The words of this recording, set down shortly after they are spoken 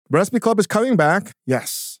Recipe Club is coming back.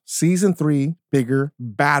 Yes. Season 3, bigger,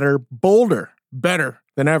 badder, bolder, better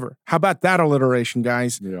than ever. How about that alliteration,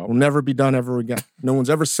 guys? Yeah. Will never be done ever again. No one's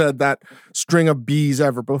ever said that string of B's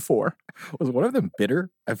ever before. Was one of them bitter?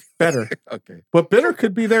 Better. Okay. But bitter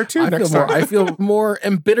could be there too next time. I feel more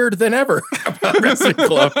embittered than ever about Recipe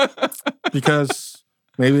Club. Because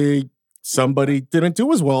maybe somebody didn't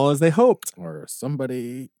do as well as they hoped. Or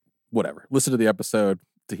somebody, whatever. Listen to the episode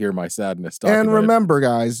to hear my sadness. And remember,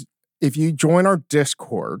 guys, if you join our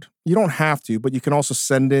Discord, you don't have to, but you can also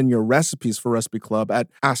send in your recipes for Recipe Club at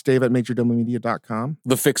AskDave@MajordomoMedia.com.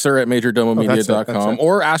 The Fixer at MajorDomoMedia.com.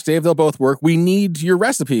 Or Ask Dave, they'll both work. We need your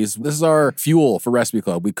recipes. This is our fuel for Recipe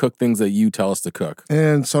Club. We cook things that you tell us to cook.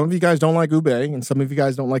 And some of you guys don't like ube, and some of you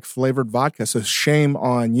guys don't like flavored vodka, so shame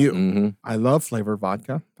on you. Mm-hmm. I love flavored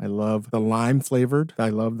vodka. I love the lime flavored. I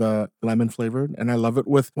love the lemon flavored. And I love it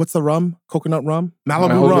with, what's the rum? Coconut rum?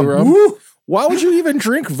 Malibu rum. Woo! Why would you even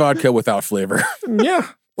drink vodka without flavor? Yeah.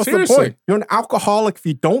 What's Seriously. the point? You're an alcoholic if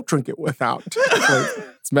you don't drink it without.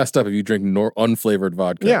 It's messed up if you drink unflavored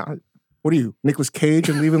vodka. Yeah. What are you, Nicolas Cage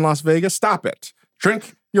and leaving Las Vegas? Stop it.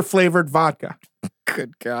 Drink your flavored vodka.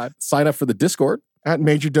 Good God. Sign up for the Discord at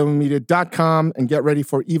MajorDomoMedia.com and get ready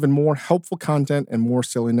for even more helpful content and more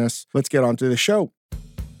silliness. Let's get on to the show.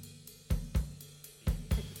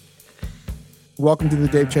 Welcome to the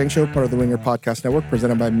Dave Chang Show, part of the Ringer Podcast Network,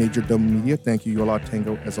 presented by Majordomo Media. Thank you, Yola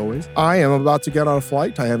Tango, as always. I am about to get on a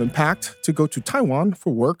flight. I haven't packed to go to Taiwan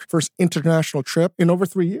for work. First international trip in over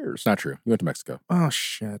 3 years. Not true. You went to Mexico. Oh,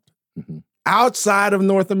 shit. Mm-hmm. Outside of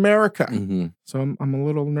North America. Mm-hmm. So I'm a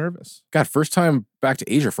little nervous. God, first time back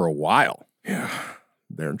to Asia for a while. Yeah,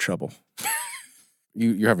 they're in trouble.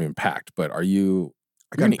 You haven't even packed, but are you...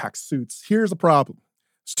 I got to pack suits. Here's the problem.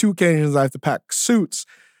 There's 2 occasions I have to pack suits.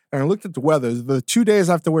 And I looked at the weather. The 2 days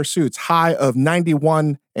I have to wear suits, high of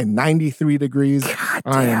 91 and 93 degrees. God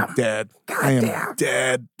I damn. am dead. I am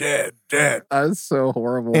dead. That's so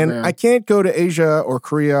horrible, And man. I can't go to Asia or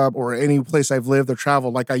Korea or any place I've lived or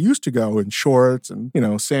traveled like I used to go in shorts and,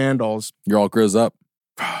 sandals. You're all grows up.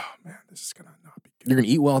 Oh, man, this is going to not be good. You're going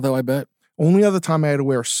to eat well, though, I bet. Only other time I had to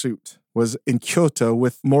wear a suit was in Kyoto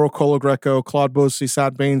with Mauro Colagreco, Claude Bosi,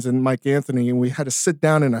 Sad Baines, and Mike Anthony, and we had to sit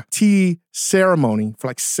down in a tea ceremony for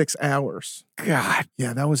like 6 hours. God.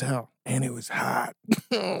 Yeah, that was hell. And it was hot.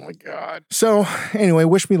 Oh, my God. So anyway,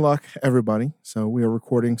 wish me luck, everybody. So we are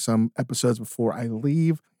recording some episodes before I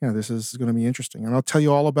leave. Yeah, this is going to be interesting. And I'll tell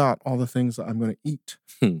you all about all the things that I'm going to eat.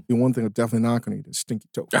 The one thing I'm definitely not going to eat is stinky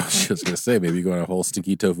tofu. I was just going to say, maybe you're going on a whole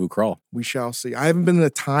stinky tofu crawl. We shall see. I haven't been to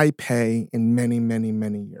Taipei in many, many,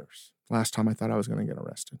 many years. Last time I thought I was going to get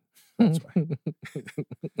arrested. That's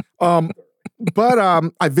why. But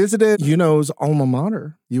I visited Yuno's alma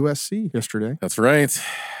mater, USC, yesterday. That's right.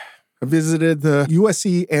 I visited the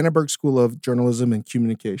USC Annenberg School of Journalism and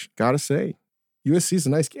Communication. Gotta say, USC is a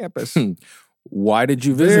nice campus. Why did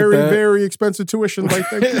you visit that? Very expensive tuition, I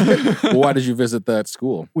think. Why did you visit that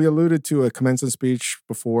school? We alluded to a commencement speech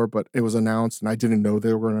before, but it was announced, and I didn't know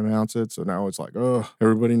they were going to announce it. So now it's like, oh,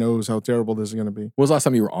 everybody knows how terrible this is going to be. When was the last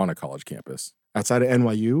time you were on a college campus? Outside of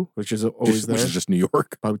NYU, which is always there. Which is just New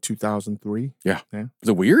York. Probably 2003. Yeah. Is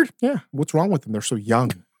it weird? Yeah. What's wrong with them? They're so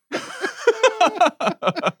young.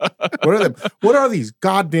 What are them? What are these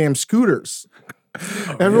goddamn scooters?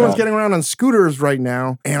 Everyone's getting around on scooters right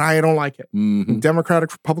now, and I don't like it. Mm-hmm.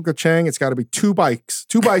 Democratic Republic of Chang, it's got to be 2 bikes,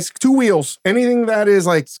 2 wheels. Anything that is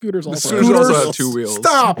like Scooters also Scooters also have 2 wheels.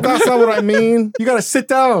 Stop. That's not what I mean. You got to sit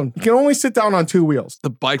down. You can only sit down on 2 wheels. The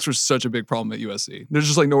bikes were such a big problem at USC. There's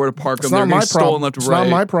just like nowhere to park It's them. They're not my getting stolen problem. left It's and right. not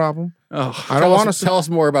my problem. Oh. I don't want to tell us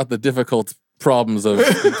more about the difficult problems of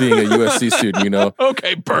being a USC student,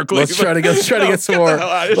 Okay, Berkeley. Let's try to get some more.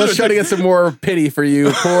 Let's try to get some more pity for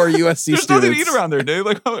you, poor USC There's students. nothing to eat around there, dude.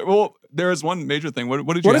 Like, well, there is one major thing. What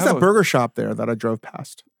did you What have? is that burger shop there that I drove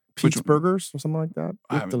past? Which Pete's Burgers or something like that. I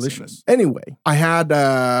Looked haven't delicious. seen Anyway, I had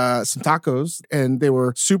some tacos and they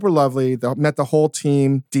were super lovely. They met the whole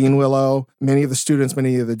team, Dean Willow, many of the students,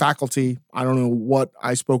 many of the faculty. I don't know what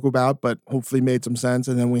I spoke about, but hopefully made some sense.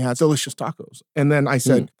 And then we had delicious tacos. And then I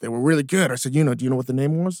said, they were really good. I said, do you know what the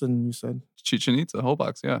name was? And you said, Chichen Itza, whole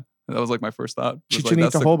box, yeah. That was like my first thought. Chichen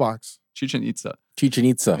Itza whole box. Chichen Itza. Chichen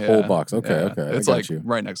Itza, Yeah, whole box. Okay, yeah. okay. It's I got like you.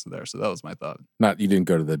 right next to there. So that was my thought. You didn't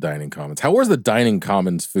go to the dining commons. How was the dining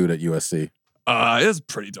commons food at USC? It was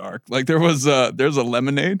pretty dark. Like there's a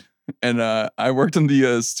lemonade, and I worked in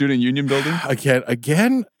the student union building.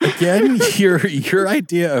 Again, your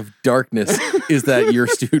idea of darkness is that your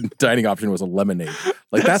student dining option was a lemonade.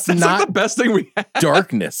 Like that's not like the best thing we had.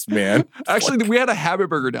 Darkness, man. Actually, we had a Habit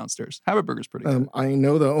Burger downstairs. Habit Burger's pretty good. I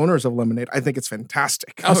know the owners of Lemonade. I think it's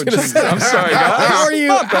fantastic. I was gonna say, I'm sorry, guys. How are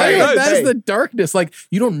you? Hey. That's the darkness. Like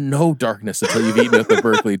you don't know darkness until you've eaten at the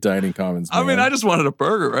Berkeley Dining Commons. Man. I mean, I just wanted a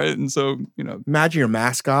burger, right? And so, Imagine your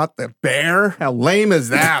mascot, the bear. How lame is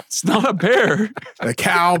that? It's not a bear. The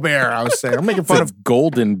cow bear, I was saying. I'm making fun of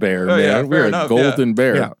Golden Bear, man. Yeah, We're a Golden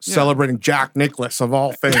Bear. celebrating Jack Nicklaus of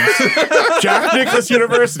all things. Jack Nicklaus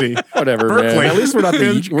University. Whatever, Berkeley. man. At least we're not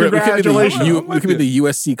the Congratulations. we could be the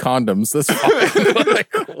USC condoms. That's fine.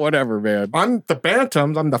 Like, whatever, man. I'm the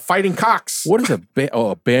Bantams. I'm the Fighting Cocks. What is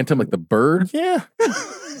a bantam, like the bird? Yeah.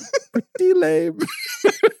 Pretty lame.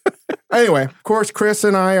 Anyway, of course, Chris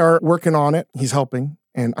and I are working on it. He's helping.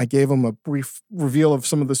 And I gave him a brief reveal of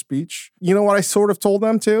some of the speech. You know what I sort of told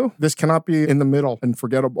them too? This cannot be in the middle and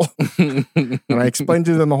forgettable. And I explained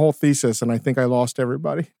to them the whole thesis, and I think I lost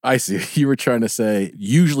everybody. I see. You were trying to say,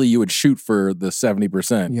 usually you would shoot for the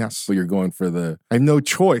 70%. Yes. But you're going for the... I have no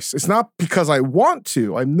choice. It's not because I want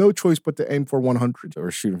to. I have no choice but to aim for 100.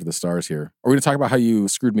 We're shooting for the stars here. Are we going to talk about how you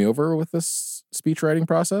screwed me over with this speech writing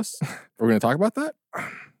process? Are we going to talk about that?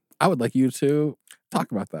 I would like you to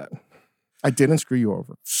talk about that. I didn't screw you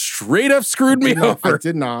over. Straight up screwed me over. I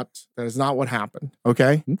did not. That is not what happened.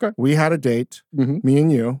 Okay? Okay. We had a date, me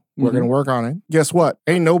and you. We're going to work on it. Guess what?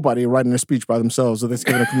 Ain't nobody writing a speech by themselves that's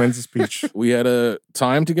giving a commencement speech. We had a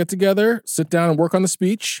time to get together, sit down and work on the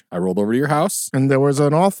speech. I rolled over to your house. And there was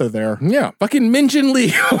an author there. Yeah. Fucking Min Jin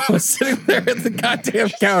Lee was sitting there at the goddamn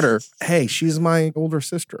counter. Hey, she's my older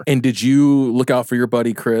sister. And did you look out for your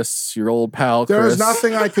buddy Chris, your old pal Chris? There was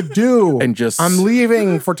nothing I could do. And just... I'm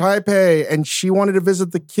leaving for Taipei, and she wanted to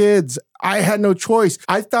visit the kids. I had no choice.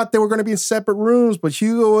 I thought they were going to be in separate rooms, but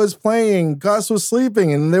Hugo was playing, Gus was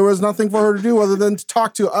sleeping, and there was nothing for her to do other than to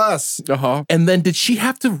talk to us. And then did she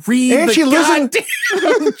have to read and the she listened.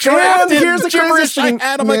 Here's the gibberish I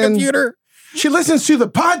had on my computer? She listens to the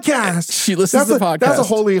podcast. She listens to the podcast. That's a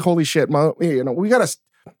holy shit. We got to...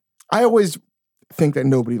 I always think that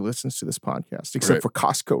nobody listens to this podcast except for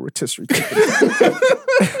Costco rotisserie chicken.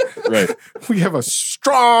 Right. We have a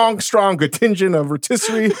strong contingent of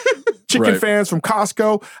rotisserie chicken fans from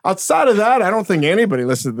Costco. Outside of that, I don't think anybody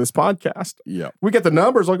listens to this podcast. Yeah. We get the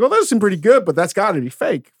numbers like, oh, those seem pretty good, but that's got to be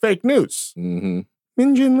fake news. Mm-hmm.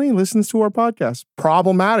 Min Jin Lee listens to our podcast.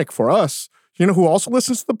 Problematic for us. You know who also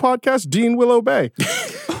listens to the podcast? Dean Willow Bay.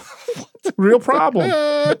 Real problem.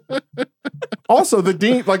 Also, the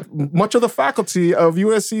dean, like much of the faculty of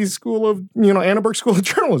USC School of, Annenberg School of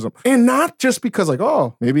Journalism. And not just because like,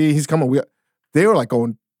 oh, maybe he's coming. They were like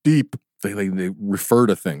going deep. They refer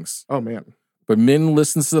to things. Oh, man. But Min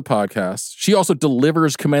listens to the podcast. She also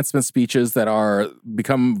delivers commencement speeches that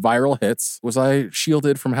become viral hits. Was I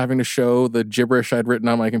shielded from having to show the gibberish I'd written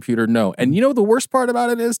on my computer? No. And you know the worst part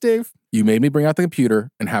about it is, Dave? You made me bring out the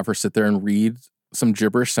computer and have her sit there and read some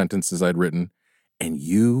gibberish sentences I'd written, and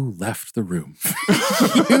you left the room.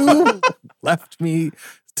 You left me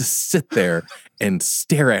to sit there and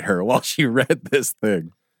stare at her while she read this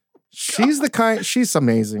thing. She's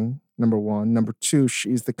amazing, number one. Number two,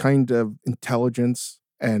 she's the kind of intelligence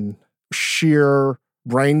and sheer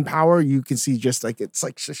brain power you can see it's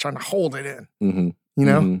like she's trying to hold it in. Mm-hmm. You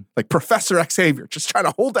know? Like Professor Xavier, just trying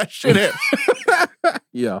to hold that shit in.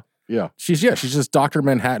 Yeah. Yeah. She's just Dr.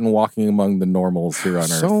 Manhattan walking among the normals here on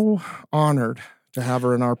Earth. So honored to have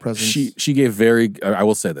her in our presence. She gave I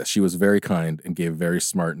will say this, she was very kind and gave very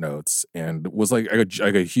smart notes and was like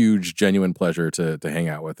a huge, genuine pleasure to hang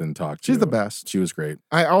out with and talk to. She's the best. She was great.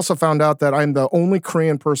 I also found out that I'm the only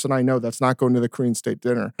Korean person I know that's not going to the Korean state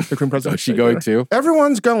dinner. The Korean president. Is she going too?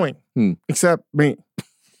 Everyone's going, except me.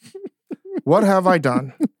 What have I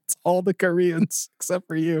done? It's all the Koreans except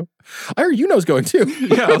for you. I heard Yuno's going too.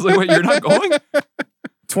 Yeah, I was like, wait, you're not going?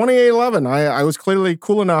 2811. I was clearly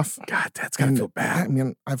cool enough. God, that's gotta feel bad. I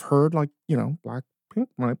mean, I've heard Blackpink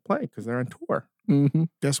might play because they're on tour. Mm-hmm.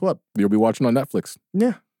 Guess what? You'll be watching on Netflix.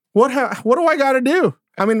 Yeah. What do I got to do?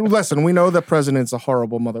 I mean, listen, we know the president's a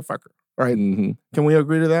horrible motherfucker, right? Mm-hmm. Can we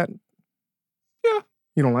agree to that? Yeah.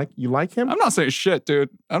 You like him? I'm not saying shit, dude.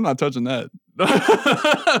 I'm not touching that.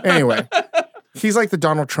 Anyway, he's like the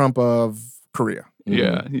Donald Trump of Korea.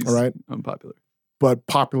 Yeah, he's right? unpopular. But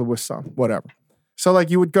popular with some, whatever. So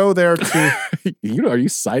you would go there to... Are you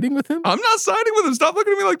siding with him? I'm not siding with him. Stop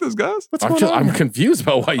looking at me like this, guys. What's going on? I'm confused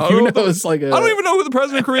about why Yuno is like I don't even know who the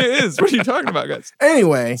president of Korea is. What are you talking about, guys?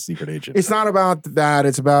 Anyway, secret agent. It's not about that.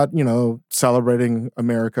 It's about, celebrating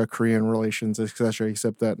America-Korean relations, etc.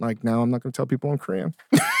 Except that, now I'm not going to tell people in Korean.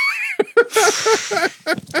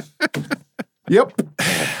 Yep.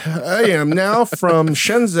 I am now from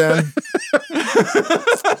Shenzhen.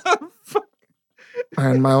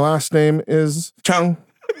 And my last name is Chung.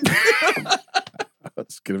 I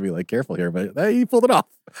was going to be like, careful here, but hey, you pulled it off.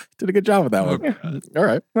 Did a good job with that one. All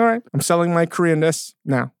right. All right. I'm selling my Koreanness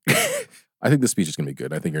now. I think this speech is going to be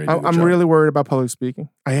good. I think you're going to do a good I'm job. really worried about public speaking.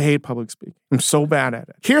 I hate public speaking. I'm so bad at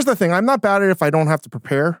it. Here's the thing. I'm not bad at it if I don't have to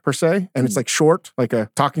prepare, per se. And it's like short, like a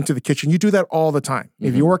talking to the kitchen. You do that all the time.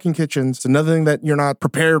 If you work in kitchens, it's another thing that you're not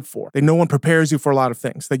prepared for. That no one prepares you for a lot of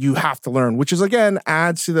things that you have to learn, which is, again,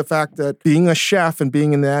 adds to the fact that being a chef and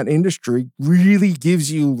being in that industry really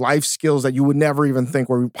gives you life skills that you would never even think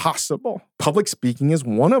were possible. Public speaking is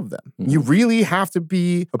one of them. You really have to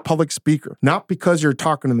be a public speaker, not because you're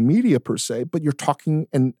talking to the media per se, but you're talking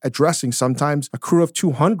and addressing sometimes a crew of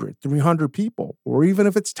 200, 300 people, or even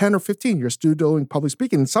if it's 10 or 15, you're still doing public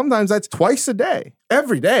speaking. And sometimes that's twice a day,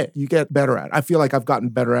 every day you get better at. I feel like I've gotten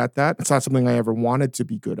better at that. It's not something I ever wanted to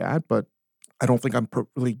be good at, but I don't think I'm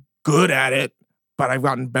really good at it, but I've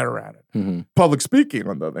gotten better at it. Public speaking,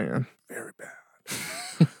 on the other hand, very bad.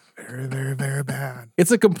 Very, very, very bad.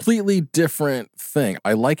 It's a completely different thing.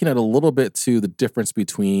 I liken it a little bit to the difference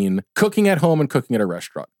between cooking at home and cooking at a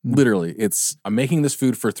restaurant. Literally, I'm making this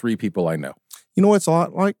food for 3 people I know. You know what it's a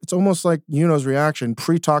lot like? It's almost like Yuno's reaction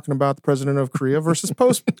pre-talking about the president of Korea versus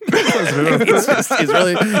post-president of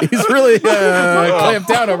Korea. He's really clamped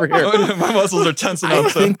down over here. My muscles are tensing up. I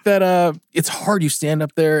think that it's hard. You stand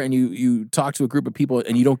up there and you talk to a group of people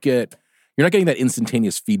and you're not getting that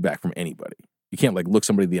instantaneous feedback from anybody. You can't like look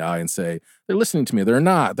somebody in the eye and say, they're listening to me. They're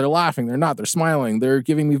not. They're laughing. They're not. They're smiling. They're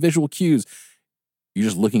giving me visual cues. You're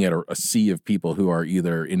just looking at a sea of people who are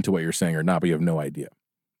either into what you're saying or not, but you have no idea.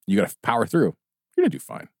 You got to power through. You're going to do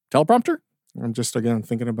fine. Teleprompter? I'm just, again,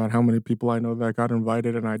 thinking about how many people I know that got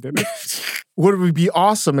invited and I didn't. What would be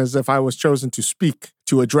awesome is if I was chosen to speak,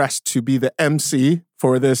 to address, to be the MC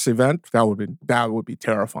for this event. That would be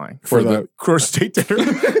terrifying. For the Korea State Dinner.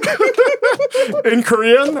 In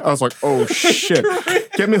Korean, I was like, oh shit.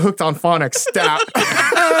 Get me hooked on phonics, stat.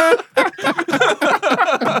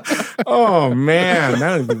 Oh man,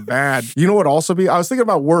 that would be bad. You know what would also be? I was thinking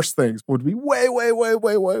about worse things. Would be way, way, way,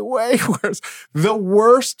 way, way, way worse. The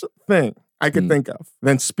worst thing I could think of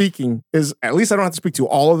than speaking is, at least I don't have to speak to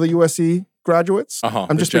all of the USC graduates.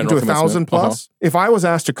 I'm just speaking to 1,000 plus. If I was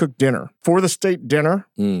asked to cook dinner for the state dinner,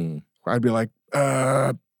 I'd be like,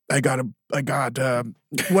 I got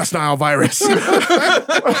West Nile virus.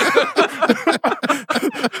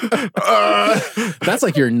 That's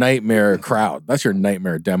like your nightmare crowd. That's your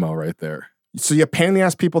nightmare demo right there. So you have pain in the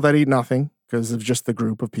ass people that eat nothing because of just the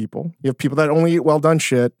group of people. You have people that only eat well done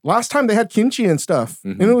shit. Last time they had kimchi and stuff,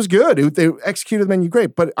 and it was good. They executed the menu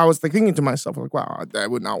great. But I was thinking to myself, like, wow, I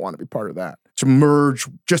would not want to be part of that. To merge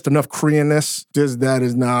just enough Koreanness, that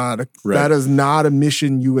is not a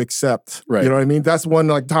mission you accept. Right. You know what I mean? That's one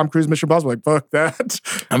like Tom Cruise Mission Impossible. Like, fuck that.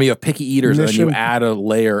 I mean, you have picky eaters, and you add a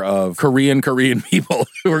layer of Korean people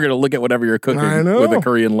who are going to look at whatever you're cooking with a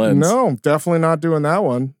Korean lens. No, definitely not doing that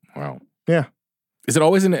one. Wow. Yeah. Is it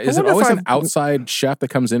always an outside chef that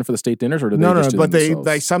comes in for the state dinners, or do they no, just do but themselves?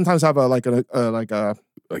 they sometimes have like The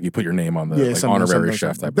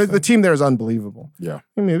team there is unbelievable. Yeah,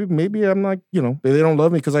 maybe I'm like, they don't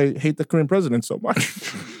love me because I hate the Korean president so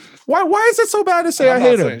much. Why is it so bad to say I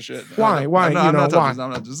hate him? Shit. Why? I'm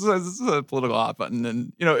not this is a political hot button,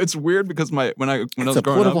 and it's weird because when I was growing up,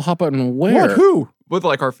 political hot button where? What? Who? With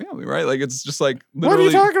like our family, right? Like it's just like what are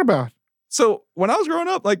you talking about? So when I was growing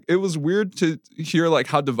up, like it was weird to hear like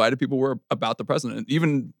how divided people were about the president.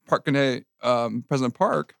 Even Park Geun-hye, President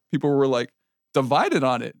Park, people were like divided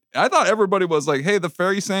on it. I thought everybody was like, "Hey, the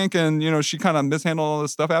ferry sank, and she kind of mishandled all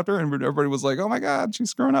this stuff after," and everybody was like, "Oh my God,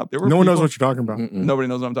 she's screwing up." No one knows what you're talking about. Nobody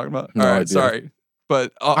knows what I'm talking about. No all right, idea. sorry,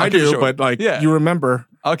 but I do. But you remember.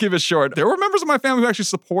 I'll keep it short. There were members of my family who actually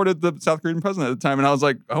supported the South Korean president at the time, and I was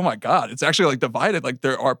like, "Oh my God, it's actually like divided. Like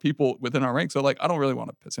there are people within our ranks." So like, I don't really want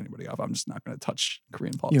to piss anybody off. I'm just not going to touch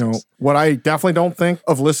Korean politics. What I definitely don't think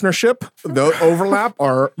of listenership, the overlap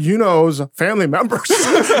are Yuno's family members.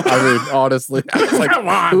 I mean, honestly, it's like, come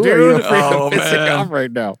on, who dude. are you pissing off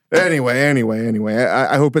right now? Anyway,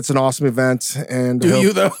 I hope it's an awesome event. And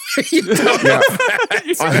you though? You don't yeah.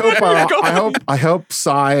 I hope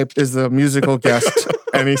Psy is the musical guest.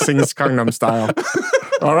 And he sings Gangnam Style.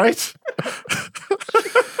 All right?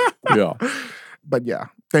 Yeah. But yeah,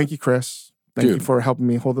 thank you, Chris. Thank you for helping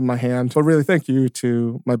me, holding my hand. But really, thank you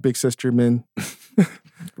to my big sister, Min,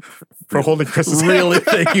 for holding Chris's hand. Really,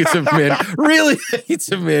 thank you to Min. Really, thank you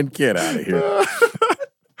to Min. Get out of here.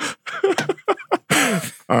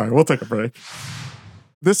 All right, we'll take a break.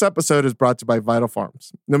 This episode is brought to you by Vital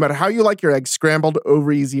Farms. No matter how you like your eggs, scrambled,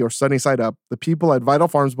 over easy, or sunny side up, the people at Vital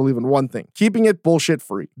Farms believe in one thing: keeping it bullshit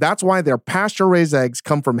free. That's why their pasture-raised eggs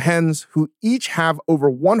come from hens who each have over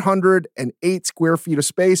 108 square feet of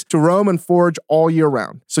space to roam and forage all year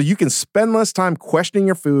round. So you can spend less time questioning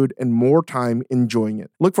your food and more time enjoying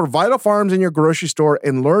it. Look for Vital Farms in your grocery store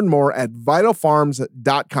and learn more at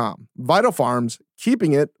vitalfarms.com. Vital Farms,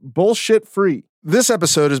 keeping it bullshit free. This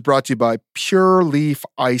episode is brought to you by Pure Leaf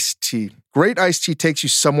Iced Tea. Great iced tea takes you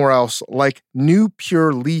somewhere else, like new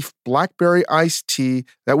Pure Leaf Blackberry Iced Tea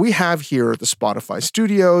that we have here at the Spotify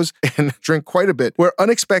studios and drink quite a bit, where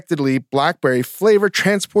unexpectedly blackberry flavor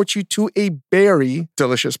transports you to a berry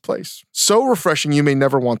delicious place. So refreshing you may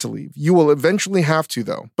never want to leave. You will eventually have to,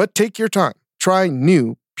 though. But take your time. Try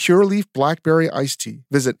new Pure Leaf Blackberry Iced Tea.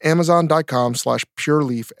 Visit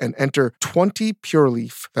Amazon.com/PureLeaf and enter 20 Pure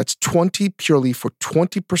Leaf. That's 20 Pure Leaf for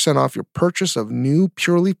 20% off your purchase of new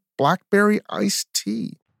Pure Leaf Blackberry Iced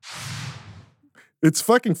Tea. It's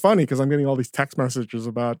fucking funny because I'm getting all these text messages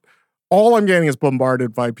about, all I'm getting is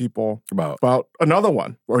bombarded by people about another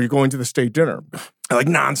one. Are you going to the state dinner? Like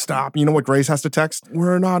nonstop. You know what Grace has to text?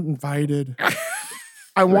 We're not invited.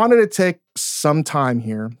 I wanted to take some time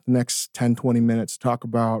here, the next 10, 20 minutes, to talk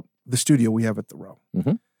about the studio we have at the Row.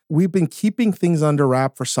 Mm-hmm. We've been keeping things under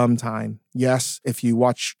wrap for some time. Yes, if you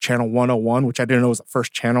watch Channel 101, which I didn't know was the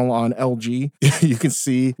first channel on LG, you can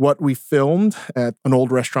see what we filmed at an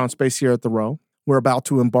old restaurant space here at the Row. We're about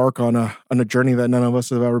to embark on a journey that none of us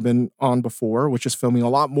have ever been on before, which is filming a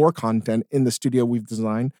lot more content in the studio we've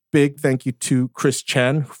designed. Big thank you to Chris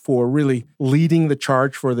Chen for really leading the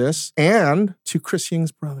charge for this, and to Chris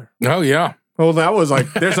Ying's brother. Oh, yeah. Well, that was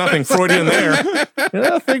like, there's nothing Freudian there.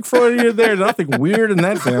 Nothing Freudian there. Nothing weird in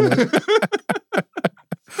that family.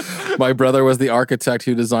 My brother was the architect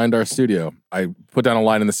who designed our studio. I put down a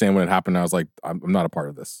line in the sand when it happened. I was like, I'm not a part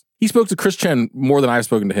of this. He spoke to Chris Chen more than I've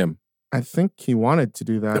spoken to him. I think he wanted to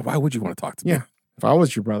do that. Why would you want to talk to me? Yeah. If I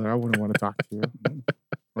was your brother, I wouldn't want to talk to you.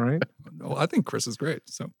 Right? Well, I think Chris is great.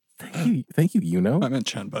 So Thank you, you know. I meant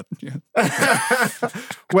Chen, but yeah.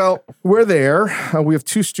 Well, we're there. We have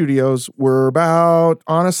two studios. We're about,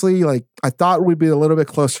 honestly, like, I thought we'd be a little bit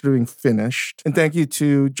closer to being finished. And thank you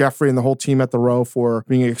to Jeffrey and the whole team at the Row for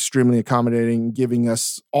being extremely accommodating, giving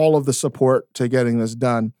us all of the support to getting this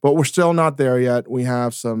done. But we're still not there yet. We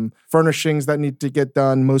have some furnishings that need to get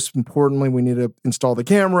done. Most importantly, we need to install the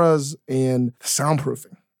cameras and the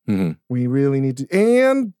soundproofing. Mm-hmm. We really need to,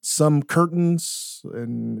 and some curtains,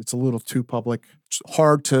 and it's a little too public. It's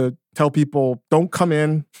hard to tell people, don't come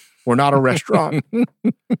in. We're not a restaurant.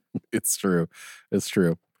 It's true. It's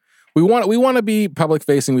true. We want to be public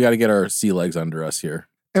facing. We got to get our sea legs under us here.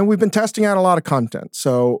 And we've been testing out a lot of content.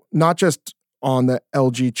 So not just on the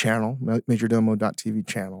LG channel, Majordomo.tv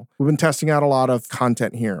channel. We've been testing out a lot of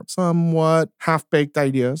content here. Somewhat half-baked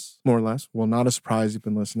ideas, more or less. Well, not a surprise you've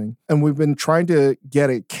been listening. And we've been trying to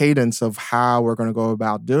get a cadence of how we're going to go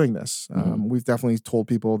about doing this. We've definitely told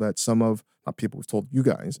people that we've told you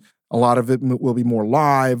guys, a lot of it will be more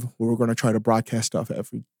live. We're going to try to broadcast stuff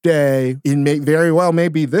every day. It may very well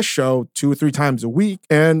maybe this show 2 or 3 times a week.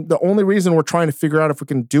 And the only reason we're trying to figure out if we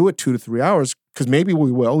can do it 2 to 3 hours, because maybe we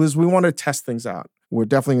will, is we want to test things out. We're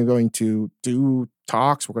definitely going to do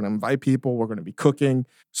talks. We're going to invite people. We're going to be cooking.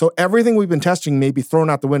 So everything we've been testing may be thrown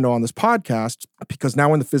out the window on this podcast because now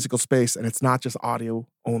we're in the physical space and it's not just audio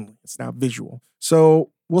only. It's now visual.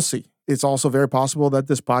 So we'll see. It's also very possible that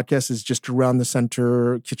this podcast is just around the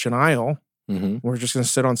center kitchen aisle. Mm-hmm. We're just going to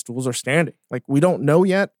sit on stools or standing. Like, we don't know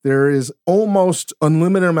yet. There is almost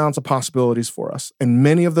unlimited amounts of possibilities for us. And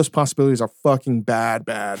many of those possibilities are fucking bad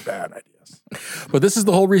ideas. But this is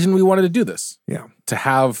the whole reason we wanted to do this. Yeah. To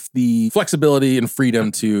have the flexibility and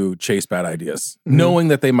freedom to chase bad ideas, knowing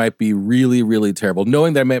that they might be really, really terrible,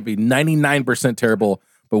 knowing they might be 99% terrible,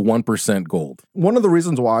 but 1% gold. One of the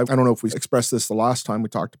reasons why, I don't know if we expressed this the last time we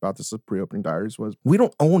talked about this at Pre-Opening Diaries, was we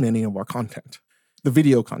don't own any of our content. The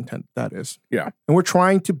video content, that is. Yeah. And we're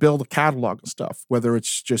trying to build a catalog of stuff, whether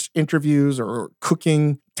it's just interviews or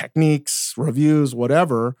cooking techniques, reviews,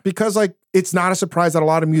 whatever, because like it's not a surprise that a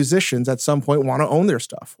lot of musicians at some point want to own their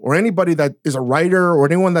stuff, or anybody that is a writer or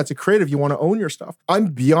anyone that's a creative, you want to own your stuff. I'm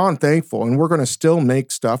beyond thankful, and we're going to still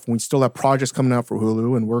make stuff. We still have projects coming out for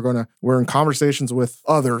Hulu, and we're in conversations with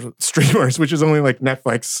other streamers, which is only like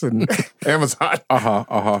Netflix and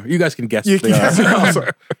Amazon. You guys can guess. You can guess.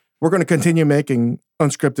 We're going to continue making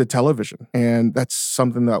unscripted television. And that's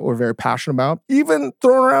something that we're very passionate about, even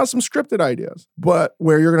throwing around some scripted ideas. But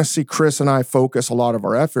where you're going to see Chris and I focus a lot of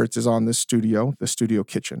our efforts is on this studio, the studio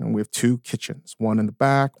kitchen. And we have 2 kitchens, one in the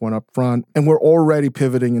back, one up front. And we're already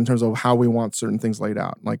pivoting in terms of how we want certain things laid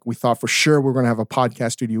out. Like we thought for sure we're going to have a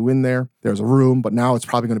podcast studio in there. There's a room, but now it's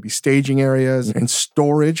probably going to be staging areas and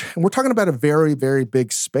storage. And we're talking about a very, very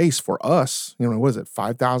big space for us. You know, what is it,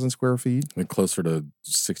 5,000 square feet? And closer to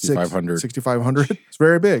 6,500. 6,500. It's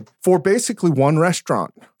very big. For basically one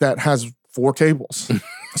restaurant that has 4 tables.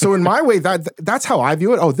 So in my way, that's how I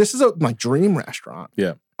view it. Oh, this is my dream restaurant.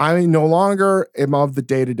 Yeah. I no longer am of the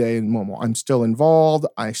day-to-day in Momo. I'm still involved.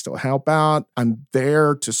 I still help out. I'm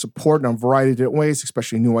there to support in a variety of different ways,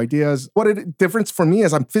 especially new ideas. Difference for me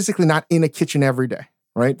is I'm physically not in a kitchen every day,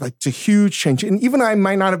 right? Like it's a huge change. And even I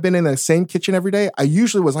might not have been in the same kitchen every day. I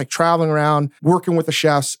usually was like traveling around, working with the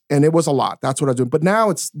chefs, and it was a lot. That's what I was doing. But now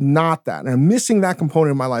it's not that. And I'm missing that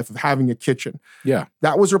component in my life of having a kitchen. Yeah.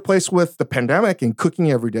 That was replaced with the pandemic and cooking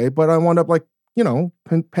every day. But I wound up like, you know,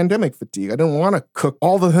 pandemic fatigue. I didn't want to cook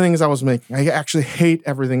all the things I was making. I actually hate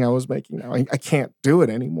everything I was making now. I can't do it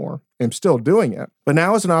anymore. I'm still doing it. But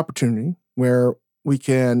now is an opportunity where we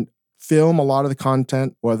can film a lot of the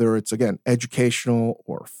content, whether it's, again, educational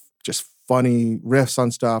or just funny riffs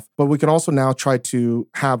on stuff. But we can also now try to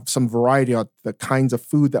have some variety on the kinds of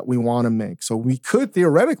food that we want to make. So we could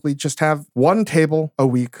theoretically just have 1 table a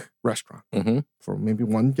week restaurant for maybe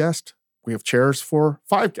 1 guest. We have chairs for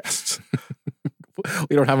 5 guests.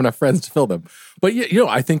 We don't have enough friends to fill them. But you know,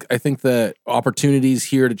 I think that opportunities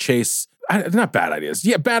here to chase, not bad ideas.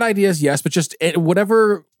 Yeah, bad ideas, yes, but just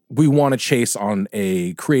whatever we want to chase on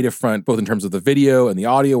a creative front, both in terms of the video and the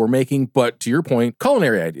audio we're making, but to your point,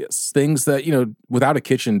 culinary ideas, things that, you know, without a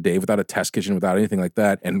kitchen, Dave, without a test kitchen, without anything like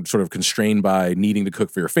that, and sort of constrained by needing to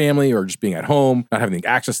cook for your family or just being at home, not having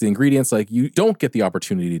access to the ingredients, like you don't get the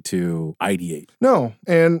opportunity to ideate. No,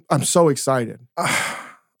 and I'm so excited.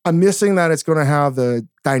 I'm missing that it's going to have the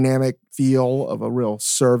dynamic feel of a real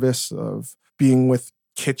service of being with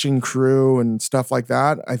kitchen crew and stuff like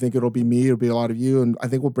that. I think it'll be me, it'll be a lot of you, and I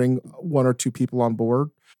think we'll bring 1 or 2 people on board.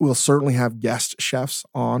 We'll certainly have guest chefs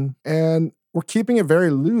on, and we're keeping it very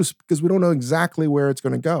loose because we don't know exactly where it's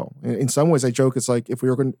going to go. In some ways, I joke it's like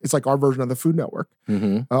it's like our version of the Food Network,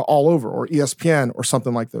 all over, or ESPN, or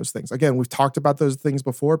something like those things. Again, we've talked about those things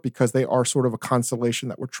before because they are sort of a constellation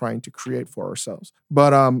that we're trying to create for ourselves.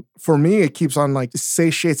 But for me, it keeps on like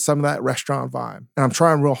satiates some of that restaurant vibe, and I'm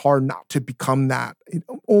trying real hard not to become that. It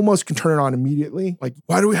almost can turn it on immediately. Like,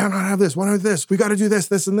 why do we not have this? Why don't we have this? We got to do this,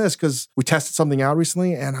 this, and this because we tested something out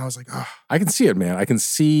recently, and I was like, oh. I can see it, man. I can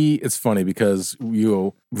see it's funny because we've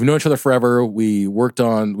known each other forever. We've worked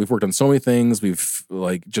on so many things. We've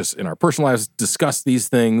like just in our personal lives discussed these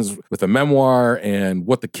things with a memoir and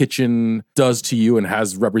what the kitchen does to you and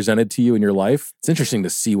has represented to you in your life. It's interesting to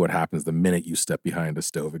see what happens the minute you step behind a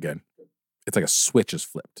stove again. It's like a switch is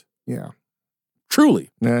flipped. Yeah.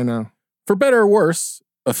 Truly. Yeah, I know. For better or worse,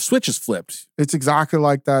 a switch is flipped. It's exactly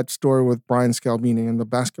like that story with Brian Scalabrini and the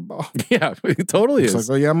basketball. Yeah, it totally is. It's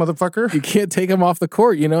like, oh yeah, motherfucker. You can't take him off the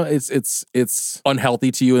court. You know, it's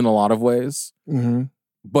unhealthy to you in a lot of ways,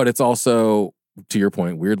 but it's also, to your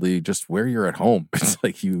point, weirdly, just where you're at home. It's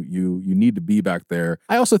like you need to be back there.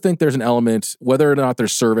 I also think there's an element, whether or not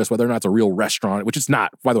there's service, whether or not it's a real restaurant, which it's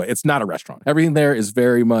not, by the way, it's not a restaurant. Everything there is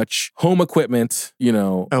very much home equipment, you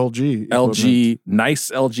know, LG,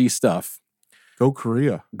 nice LG stuff. Go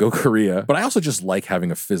Korea. But I also just like having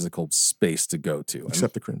a physical space to go to.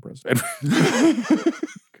 Except the cream president.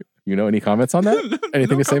 You know, any comments on that?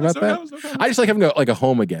 Anything to say about that? I just like having a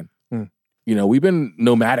home again. You know, we've been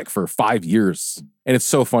nomadic for 5 years. And it's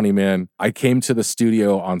so funny, man. I came to the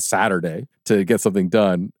studio on Saturday to get something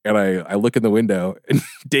done. And I look in the window and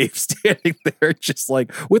Dave's standing there just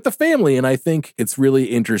like with the family. And I think it's really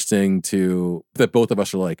interesting that both of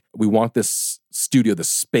us are like, we want this studio, this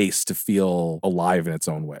space to feel alive in its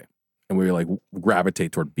own way. And we like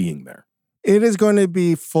gravitate toward being there. It is going to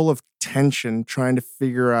be full of tension trying to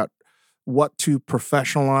figure out what to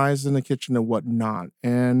professionalize in the kitchen and what not.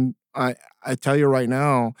 And I tell you right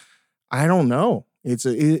now, I don't know. It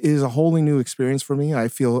is a wholly new experience for me. I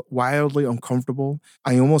feel wildly uncomfortable.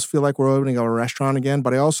 I almost feel like we're opening a restaurant again,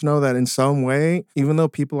 but I also know that in some way, even though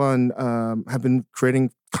people have been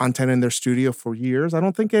creating content in their studio for years, I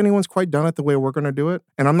don't think anyone's quite done it the way we're going to do it.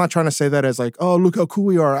 And I'm not trying to say that as like, oh, look how cool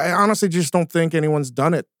we are. I honestly just don't think anyone's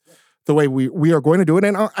done it the way we are going to do it.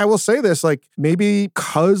 And I will say this, like maybe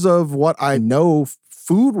because of what I know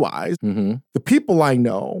food-wise, the people I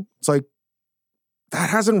know, it's like that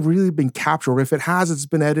hasn't really been captured. If it has, it's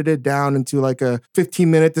been edited down into like a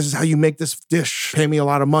 15-minute, this is how you make this dish, pay me a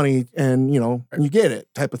lot of money, and you get it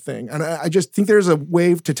type of thing. And I just think there's a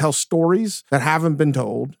way to tell stories that haven't been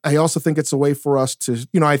told. I also think it's a way for us to,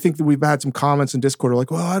 I think that we've had some comments in Discord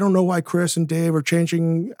like, well, I don't know why Chris and Dave are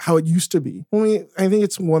changing how it used to be. I think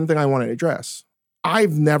it's one thing I want to address.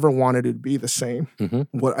 I've never wanted it to be the same.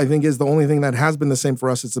 What I think is the only thing that has been the same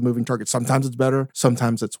for us is the moving target. Sometimes it's better,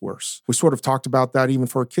 sometimes it's worse. We sort of talked about that even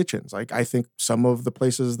for our kitchens. Like, I think some of the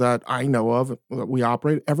places that I know of that we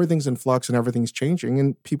operate, everything's in flux and everything's changing,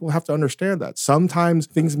 and people have to understand that. Sometimes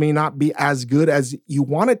things may not be as good as you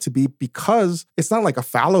want it to be because it's not like a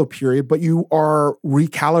fallow period, but you are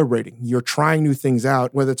recalibrating. You're trying new things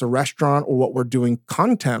out, whether it's a restaurant or what we're doing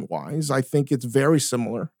content-wise. I think it's very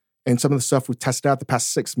similar. And some of the stuff we've tested out the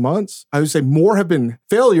past 6 months, I would say more have been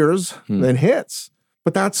failures than hits.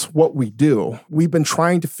 But that's what we do. We've been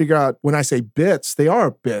trying to figure out, when I say bits, they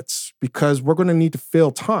are bits because we're going to need to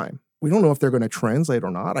fill time. We don't know if they're going to translate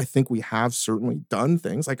or not. I think we have certainly done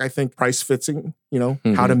things. Like, I think price fixing,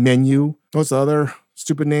 how to menu. What's the other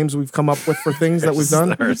stupid names we've come up with for things that we've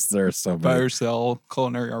done? There's so many. Buy or sell,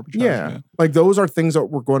 culinary arbitrage. Yeah. Like, those are things that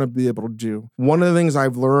we're going to be able to do. One of the things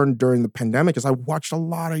I've learned during the pandemic is I watched a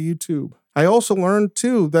lot of YouTube. I also learned,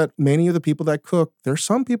 too, that many of the people that cook, there's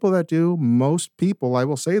some people that do, most people, I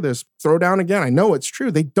will say this, throw down again. I know it's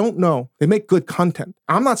true. They don't know. They make good content.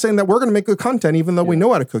 I'm not saying that we're going to make good content, even though we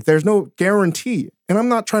know how to cook. There's no guarantee. And I'm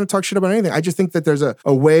not trying to talk shit about anything. I just think that there's a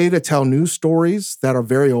way to tell news stories that are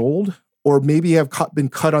very old, or maybe have been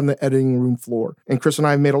cut on the editing room floor. And Chris and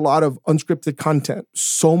I have made a lot of unscripted content.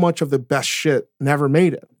 So much of the best shit never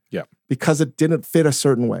made it. Yeah. Because it didn't fit a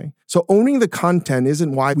certain way. So owning the content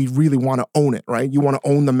isn't why we really want to own it, right? You want to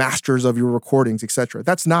own the masters of your recordings, etc.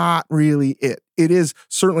 That's not really it. It is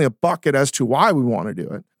certainly a bucket as to why we want to do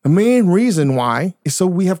it. The main reason why is so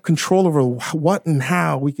we have control over what and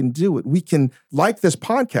how we can do it. We can, like this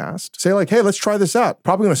podcast, say like, hey, let's try this out.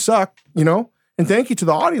 Probably going to suck, And thank you to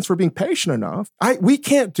the audience for being patient enough. We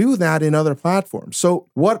can't do that in other platforms. So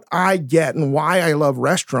what I get and why I love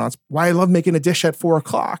restaurants, why I love making a dish at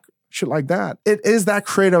 4:00, shit like that, it is that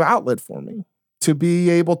creative outlet for me to be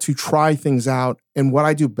able to try things out. And what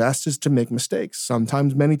I do best is to make mistakes,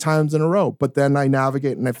 sometimes many times in a row. But then I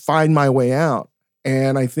navigate and I find my way out.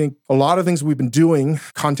 And I think a lot of things we've been doing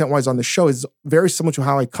content-wise on the show is very similar to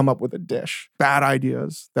how I come up with a dish. Bad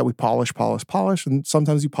ideas that we polish. And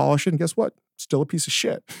sometimes you polish it and guess what? Still a piece of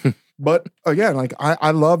shit. But again, like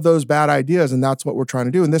I love those bad ideas and that's what we're trying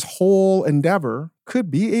to do. And this whole endeavor could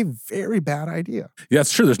be a very bad idea. Yeah,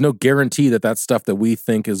 it's true. There's no guarantee that stuff that we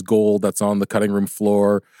think is gold that's on the cutting room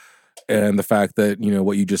floor, and the fact that,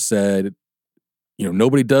 what you just said,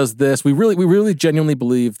 nobody does this. We really genuinely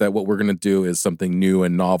believe that what we're going to do is something new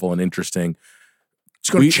and novel and interesting. It's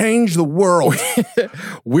going to change the world.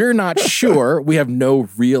 We're not sure. We have no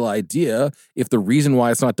real idea if the reason why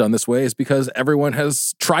it's not done this way is because everyone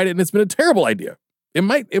has tried it and it's been a terrible idea. It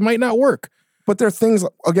might not work. But there are things,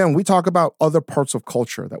 again, we talk about other parts of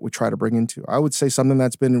culture that we try to bring into. I would say something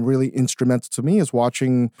that's been really instrumental to me is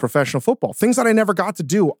watching professional football. Things that I never got to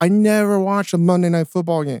do. I never watched a Monday Night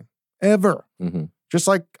Football game, ever. Mm-hmm. Just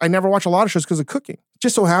like I never watch a lot of shows because of cooking.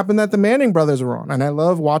 Just so happened that the Manning brothers were on, and I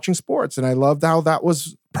love watching sports, and I loved how that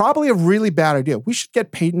was probably a really bad idea. We should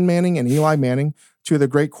get Peyton Manning and Eli Manning, two of the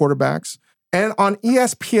great quarterbacks. And on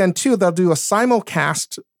ESPN2, they'll do a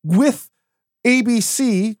simulcast with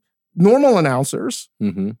ABC normal announcers,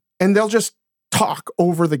 and they'll just talk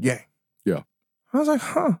over the game. Yeah. I was like,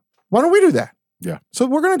 why don't we do that? Yeah. So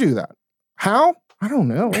we're going to do that. How? I don't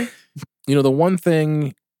know. The one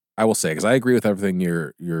thing I will say, because I agree with everything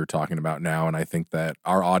you're talking about now, and I think that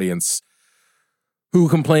our audience who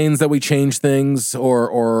complains that we change things,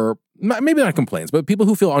 or maybe not complains, but people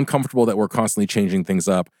who feel uncomfortable that we're constantly changing things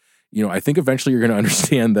up, I think eventually you're going to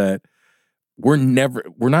understand that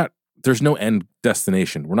there's no end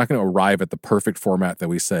destination. We're not going to arrive at the perfect format that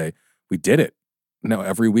we say, we did it. No,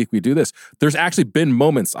 every week we do this. There's actually been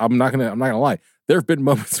moments, I'm not gonna lie. There have been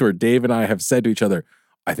moments where Dave and I have said to each other,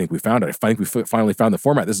 I think we found it. I think we finally found the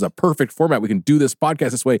format. This is a perfect format. We can do this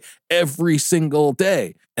podcast this way every single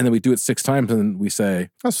day. And then we do it 6 times and then we say,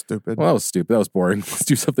 that's stupid. Well, that was stupid. That was boring. Let's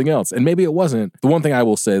do something else. And maybe it wasn't. The one thing I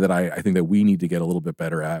will say that I think that we need to get a little bit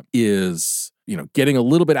better at is, getting a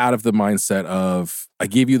little bit out of the mindset of, I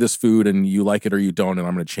give you this food and you like it or you don't, and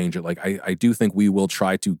I'm going to change it. Like, I do think we will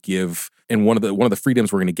try to give, and one of the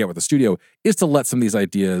freedoms we're going to get with the studio is to let some of these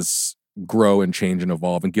ideas grow and change and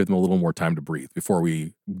evolve and give them a little more time to breathe before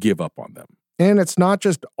we give up on them. And it's not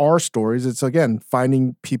just our stories. It's, again,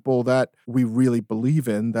 finding people that we really believe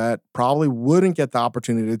in that probably wouldn't get the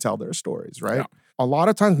opportunity to tell their stories, right? Yeah. a lot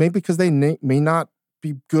of times maybe because they may not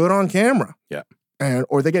be good on camera. Yeah.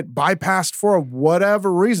 Or they get bypassed for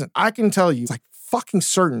whatever reason. I can tell you, it's like fucking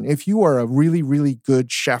certain, if you are a really, really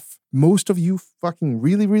good chef, most of you fucking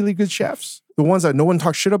really, really good chefs, the ones that no one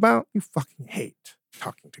talks shit about, you fucking hate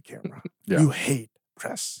talking to camera. Yeah. You hate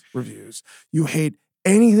press reviews. You hate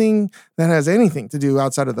anything that has anything to do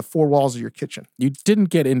outside of the four walls of your kitchen. You didn't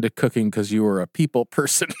get into cooking because you were a people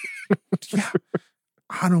person. Yeah.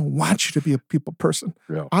 I don't want you to be a people person.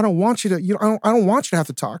 Yeah. I don't want you to, I don't want you to have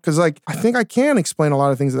to talk. Cause like, I think I can explain a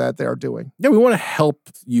lot of things that they are doing. Yeah, we want to help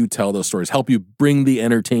you tell those stories, help you bring the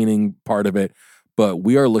entertaining part of it. But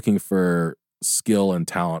we are looking for skill and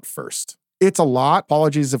talent first. It's a lot.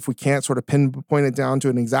 Apologies if we can't sort of pinpoint it down to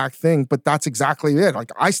an exact thing, but that's exactly it.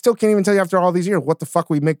 Like, I still can't even tell you after all these years what the fuck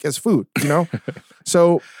we make as food,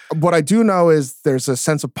 So what I do know is there's a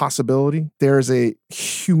sense of possibility. There's a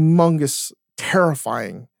humongous,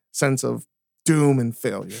 terrifying sense of doom and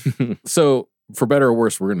failure. So for better or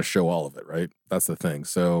worse, we're going to show all of it, right? That's the thing.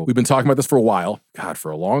 So we've been talking about this for a while. God,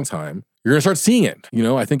 for a long time. You're gonna start seeing it.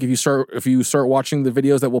 I think if you start watching the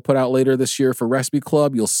videos that we'll put out later this year for Recipe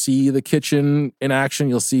Club, you'll see the kitchen in action.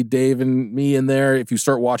 You'll see Dave and me in there. If you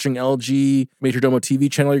start watching LG Majordomo TV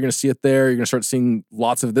channel, you're gonna see it there. You're gonna start seeing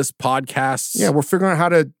lots of this podcast. Yeah, we're figuring out how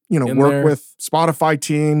to work there with Spotify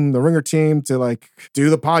team, the Ringer team to like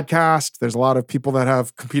do the podcast. There's a lot of people that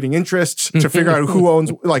have competing interests to figure out who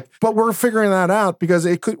owns but we're figuring that out because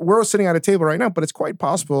we're sitting at a table right now, but it's quite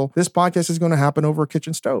possible this podcast is going to happen over a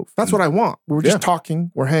kitchen stove. That's what I want. We're just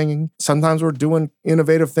talking, we're hanging. Sometimes we're doing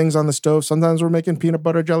innovative things on the stove. Sometimes we're making peanut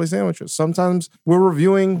butter jelly sandwiches. Sometimes we're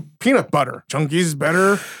reviewing peanut butter. Chunky's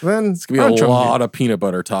better than it's gonna be a lot of peanut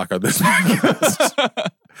butter talk on this podcast.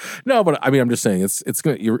 No, but I mean, I'm just saying it's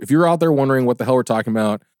gonna. If you're out there wondering what the hell we're talking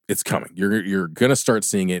about, it's coming. You're gonna start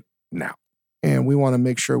seeing it now, and we want to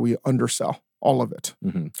make sure we undersell all of it.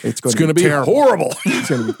 Mm-hmm. It's going to be horrible. It's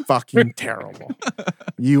going to be fucking terrible.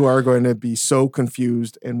 You are going to be so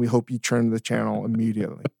confused, and we hope you turn the channel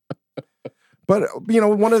immediately. But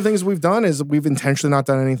one of the things we've done is we've intentionally not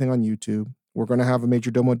done anything on YouTube. We're going to have a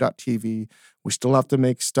majordomo.tv. We still have to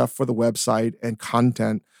make stuff for the website and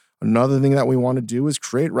content. Another thing that we want to do is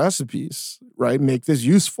create recipes, right? Make this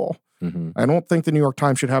useful. Mm-hmm. I don't think the New York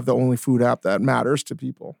Times should have the only food app that matters to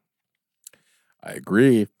people. I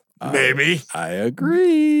agree. Maybe. I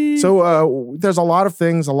agree. So there's a lot of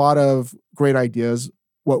things, a lot of great ideas.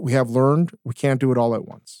 What we have learned, we can't do it all at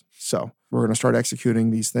once. So we're going to start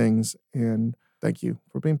executing these things. And thank you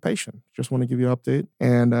for being patient. Just want to give you an update.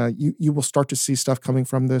 And you will start to see stuff coming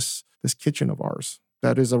from this kitchen of ours.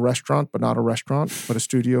 That is a restaurant, but not a restaurant, but a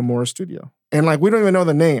studio, more a studio. And we don't even know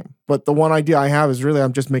the name, but the one idea I have is really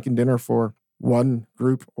I'm just making dinner for one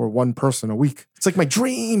group or one person a week. It's like my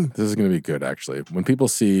dream. This is going to be good, actually. When people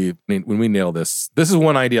see, when we nail this is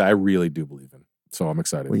one idea I really do believe in. So I'm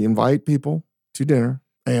excited. We invite people to dinner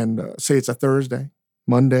and say it's a Thursday,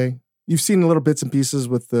 Monday. You've seen little bits and pieces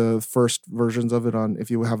with the first versions of it on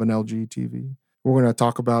if you have an LG TV. We're going to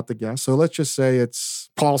talk about the guest. So let's just say it's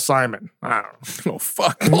Paul Simon. I don't know. Oh,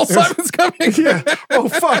 fuck. Paul Simon's coming. Yeah. Oh,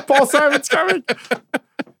 fuck. Paul Simon's coming.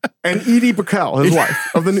 And Edie Brickell, his wife,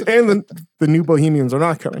 the new Bohemians are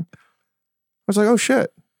not coming. I was like, oh,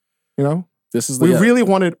 shit. This is we really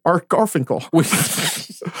wanted Art Garfinkel.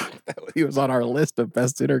 He was on our list of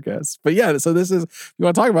best dinner guests. But yeah, so this is, you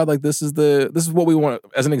want to talk about this is what we want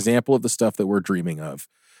as an example of the stuff that we're dreaming of.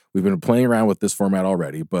 We've been playing around with this format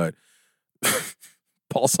already, but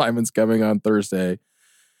Paul Simon's coming on Thursday.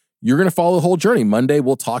 You're going to follow the whole journey. Monday,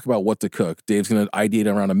 we'll talk about what to cook. Dave's going to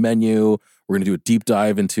ideate around a menu. We're going to do a deep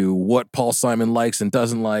dive into what Paul Simon likes and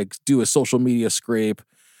doesn't like, do a social media scrape,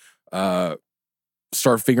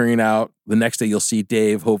 start figuring out. The next day, you'll see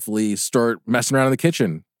Dave hopefully start messing around in the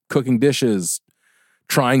kitchen, cooking dishes,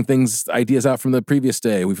 trying ideas out from the previous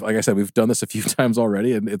day. Like I said, we've done this a few times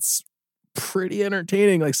already, and it's pretty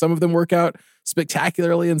entertaining. Like some of them work out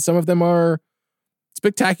spectacularly, and some of them are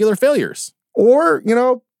spectacular failures. Or,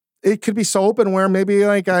 it could be so open where maybe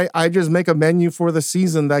I just make a menu for the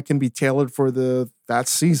season that can be tailored for that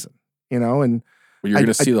season, and well, you're going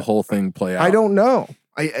to see the whole thing play out. I don't know.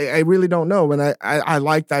 I really don't know. And I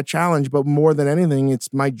like that challenge, but more than anything,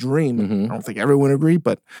 it's my dream. Mm-hmm. I don't think everyone would agree,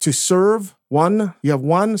 but to serve you have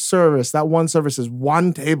one service. That one service is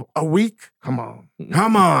one table a week. Come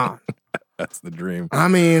on. That's the dream. I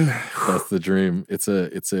mean, that's the dream. It's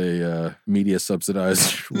a media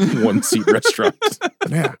subsidized one seat restaurant.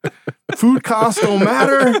 Yeah. Food costs don't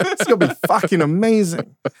matter. It's going to be fucking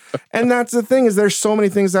amazing. And that's the thing is there's so many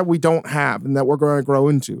things that we don't have and that we're going to grow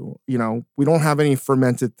into. We don't have any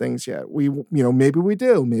fermented things yet. Maybe we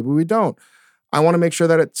do, maybe we don't. I want to make sure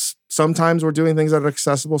that it's sometimes we're doing things that are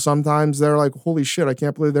accessible. Sometimes they're like, holy shit, I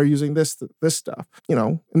can't believe they're using this stuff. You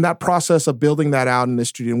know, in that process of building that out in this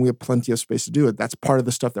studio, and we have plenty of space to do it. That's part of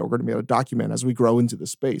the stuff that we're going to be able to document as we grow into the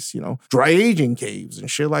space, you know, dry aging caves and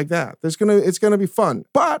shit like that. It's going to be fun.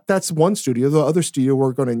 But that's one studio. The other studio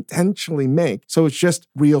we're going to intentionally make. So it's just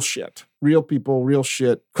real shit, real people, real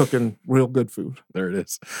shit, cooking real good food. There it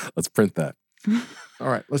is. Let's print that. All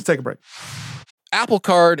right, let's take a break. Apple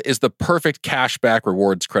Card is the perfect cashback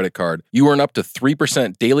rewards credit card. You earn up to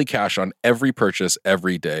 3% daily cash on every purchase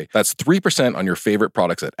every day. That's 3% on your favorite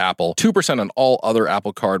products at Apple, 2% on all other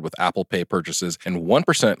Apple Card with Apple Pay purchases, and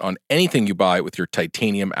 1% on anything you buy with your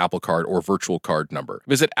titanium Apple Card or virtual card number.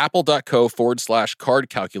 Visit apple.co/card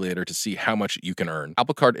calculator to see how much you can earn.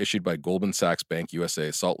 Apple Card issued by Goldman Sachs Bank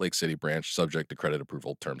USA, Salt Lake City branch, subject to credit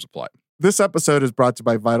approval. Terms apply. This episode is brought to you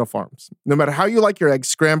by Vital Farms. No matter how you like your eggs,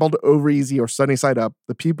 scrambled, over easy, or sunny side up,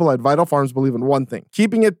 the people at Vital Farms believe in one thing: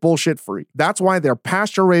 keeping it bullshit free. That's why their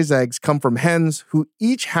pasture-raised eggs come from hens who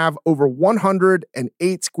each have over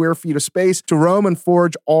 108 square feet of space to roam and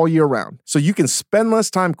forage all year round. So you can spend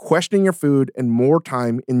less time questioning your food and more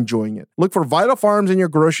time enjoying it. Look for Vital Farms in your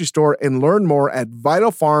grocery store and learn more at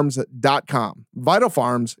vitalfarms.com. Vital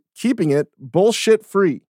Farms, keeping it bullshit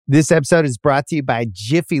free. This episode is brought to you by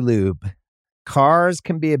Jiffy Lube. Cars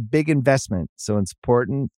can be a big investment, so it's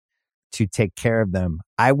important to take care of them.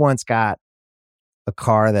 I once got a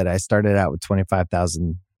car that I started out with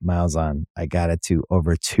 25,000 miles on. I got it to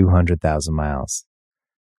over 200,000 miles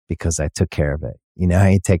because I took care of it. You know how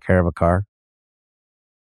you take care of a car?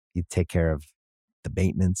 You take care of the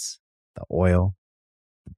maintenance, the oil,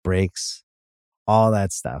 the brakes, all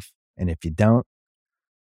that stuff. And if you don't,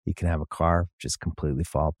 you can have a car just completely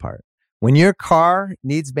fall apart. When your car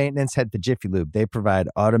needs maintenance, head to Jiffy Lube. They provide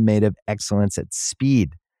automotive excellence at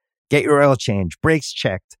speed. Get your oil change, brakes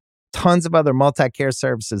checked, tons of other multi-care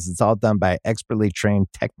services. It's all done by expertly trained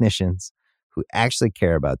technicians who actually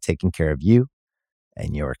care about taking care of you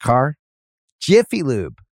and your car. Jiffy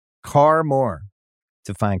Lube, car more.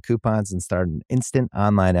 To find coupons and start an instant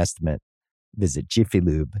online estimate, visit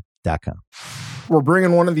jiffylube.com. We're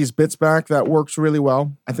bringing one of these bits back that works really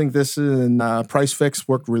well. I think this in Price Fix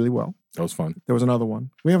worked really well. That was fun. There was another one.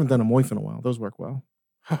 We haven't done a Moif in a while. Those work well.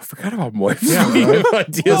 Oh, I forgot about Moif. Yeah, right?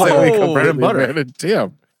 Ideas Like that we bread and completely butter. ran.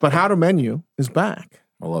 Damn. But How to Menu is back.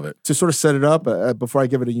 I love it. To sort of set it up, before I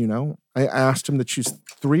give it a I asked him to choose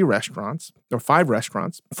 3 restaurants or 5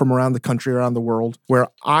 restaurants from around the country, around the world, where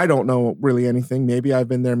I don't know really anything. Maybe I've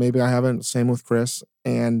been there, maybe I haven't. Same with Chris.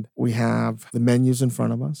 And we have the menus in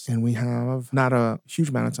front of us, and we have not a huge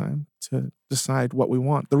amount of time to decide what we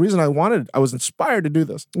want. The reason I was inspired to do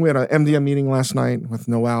this. We had an MDM meeting last night with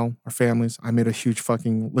Noel, our families. I made a huge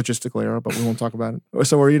fucking logistical error, but we won't talk about it.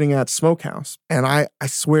 So we're eating at Smokehouse, and I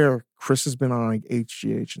swear Chris has been on like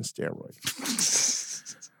HGH and steroids.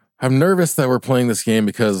 I'm nervous that we're playing this game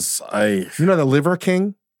because You know the Liver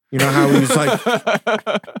King? You know how he's like...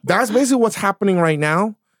 That's basically what's happening right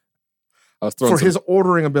now his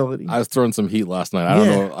ordering ability. I was throwing some heat last night.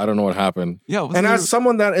 I don't know what happened. Yeah. And as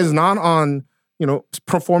someone that is not on,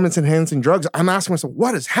 performance enhancing drugs, I'm asking myself,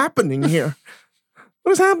 what is happening here?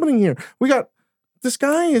 What is happening here? We got this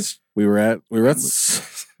guy is. We were at.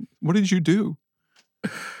 What did you do?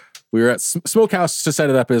 We were at Smokehouse to set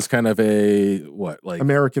it up as kind of a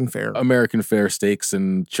American fare steaks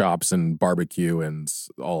and chops and barbecue and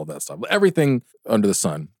all of that stuff. Everything under the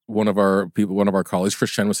sun. One of our colleagues,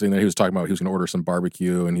 Chris Chen, was sitting there. He was talking about he was going to order some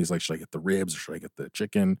barbecue, and he's like, "Should I get the ribs or should I get the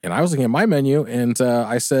chicken?" And I was looking at my menu, and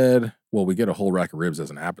I said, "Well, we get a whole rack of ribs as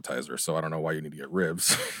an appetizer, so I don't know why you need to get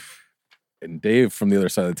ribs." And Dave from the other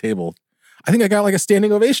side of the table, I think I got like a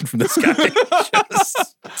standing ovation from this guy.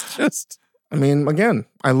 just. I mean, again,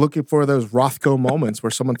 I look for those Rothko moments where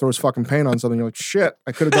someone throws fucking paint on something. You're like, shit,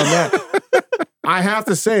 I could have done that. I have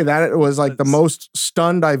to say that it was like the most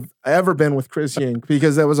stunned I've ever been with Chris Ying,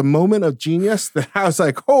 because there was a moment of genius that I was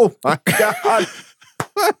like, oh my God.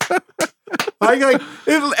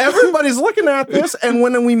 Everybody's looking at this. And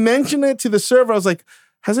when we mentioned it to the server, I was like,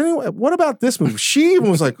 what about this move? She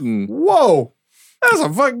even was like, whoa. That's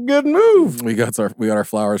a fucking good move. We got our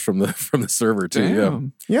flowers from the server too.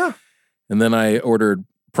 Damn. Yeah. And then I ordered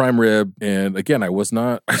prime rib, and again, I was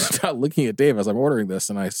not looking at Dave as I'm ordering this,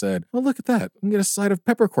 and I said, "Oh, look at that! I'm gonna get a side of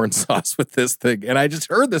peppercorn sauce with this thing." And I just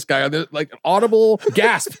heard this guy like an audible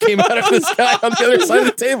gasp came out of this guy on the other side of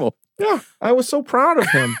the table. Yeah, I was so proud of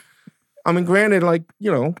him. I mean, granted,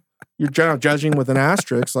 you're judging with an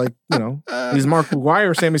asterisk, he's Mark McGuire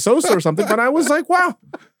or Sammy Sosa or something, but I was like, wow,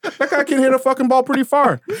 that guy can hit a fucking ball pretty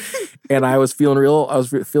far. And I was feeling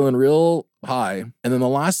real high. And then the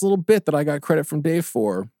last little bit that I got credit from Dave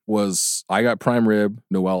for was I got prime rib.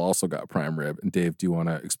 Noelle also got prime rib. And Dave, do you want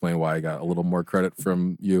to explain why I got a little more credit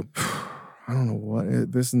from you? I don't know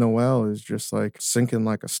what this Noelle is just like sinking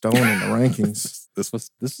like a stone in the rankings. This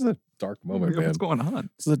is a dark moment, man. What's going on?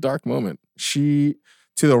 This is a dark moment. She,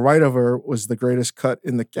 to the right of her, was the greatest cut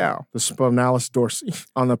in the cow, the spinalis dorsi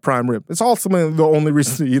on the prime rib. It's ultimately the only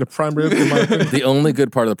reason to eat a prime rib, in my opinion. The only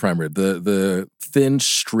good part of the prime rib, the thin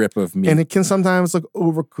strip of meat. And it can sometimes look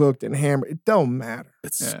overcooked and hammered. It don't matter.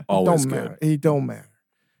 It's always Don't good. matter. It don't matter.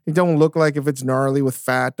 It don't look like if it's gnarly with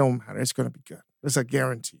fat. Don't matter. It's gonna be good. It's a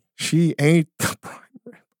guarantee. She ate the prime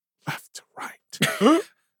rib left to right.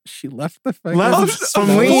 She left the finger. Left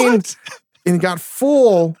some lean and got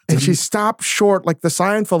full, and she stopped short, like the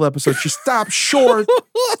Seinfeld episode. She stopped short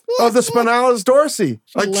of the spinalis dorsi.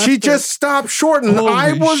 Like she just stopped short, and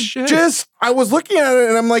I was looking at it,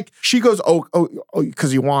 and I'm like, she goes, oh,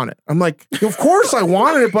 because you want it. I'm like, of course I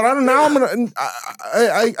wanted it, but I don't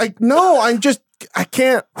know. I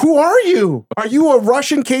can't. Who are you? Are you a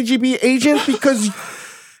Russian KGB agent? Because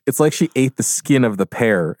it's like she ate the skin of the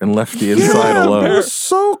pear and left the inside alone. It was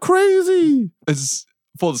so crazy. It's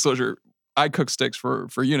full disclosure. I cook steaks for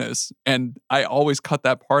Eunice, and I always cut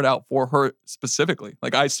that part out for her specifically.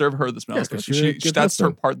 Like I serve her the spinalis dorsi. That's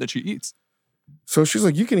her part that she eats. So she's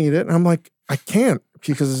like, you can eat it. And I'm like, I can't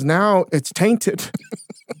because now it's tainted.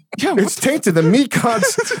 Yeah, it's tainted. The meat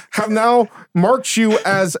gods have now marked you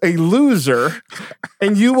as a loser,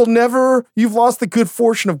 and you've lost the good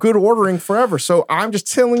fortune of good ordering forever. So I'm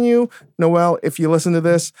just telling you, Noelle, if you listen to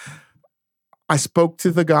this, I spoke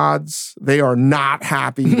to the gods. They are not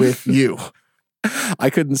happy with you. I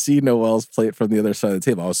couldn't see Noelle's plate from the other side of the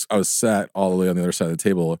table. I was sat all the way on the other side of the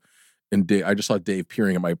table, and I just saw Dave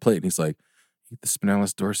peering at my plate, and he's like, eat the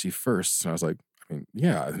spinalis dorsi first. And I was like, I mean,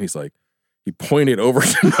 yeah. And he's like, he pointed over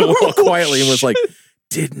to Noelle quietly and was like,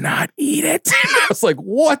 did not eat it. I was like,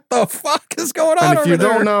 what the fuck is going on? And if you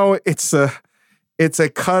there? don't know, it's a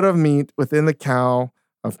cut of meat within the cow,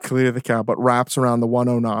 clearly the cow, but wraps around the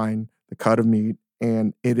 109, the cut of meat,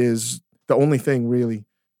 and it is the only thing really.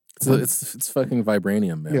 It's fucking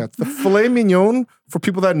vibranium, man. Yeah, it's the filet mignon for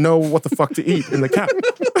people that know what the fuck to eat in the cow.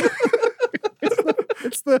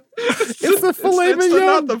 It's the filet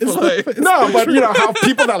mignon. Not the filet. No, but you know how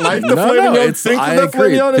people that like the filet mignon think the filet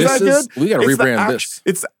mignon is that good? We got to rebrand this.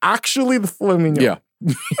 It's actually the filet mignon. Yeah.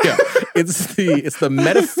 Yeah. It's the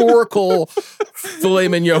metaphorical filet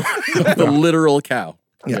mignon of the literal cow.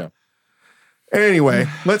 Yeah. Anyway,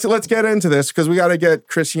 let's get into this because we got to get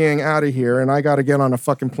Chris Yang out of here, and I got to get on a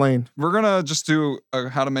fucking plane. We're gonna just do a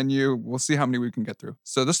how to menu. We'll see how many we can get through.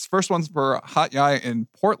 So this first one's for Hot Yai in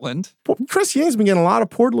Portland. Chris Yang's been getting a lot of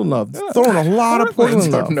Portland love, throwing a lot of Portland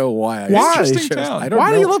love. I don't know why. Why?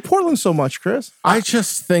 Why do you love Portland so much, Chris? I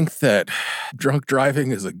just think that drunk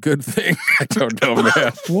driving is a good thing. I don't know,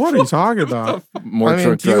 man. What are you talking about?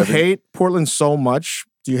 Do you hate Portland so much?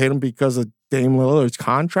 Do you hate him because of Dame Lillard's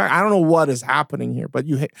contract? I don't know what is happening here, but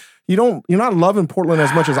you're not loving Portland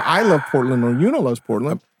as much as I love Portland or Una loves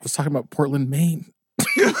Portland. I was talking about Portland, Maine.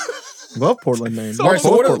 Love Portland, Maine. All right,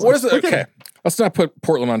 so what is it? Okay, let's not put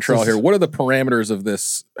Portland on trial here. What are the parameters of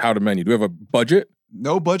this how to menu? Do we have a budget?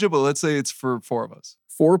 No budget, but let's say it's for 4 of us.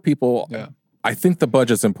 4 people. Yeah. I think the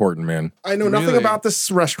budget's important, man. I know nothing about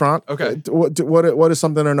this restaurant. Okay. What is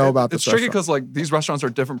something to know about this restaurant? It's tricky restaurant? because like these restaurants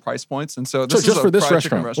are different price points, and so this is just a for this fried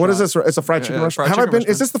restaurant. chicken What is this? It's a fried chicken restaurant. fried Have I chicken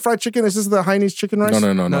been? Is this the fried chicken? Is this the Heine's chicken rice?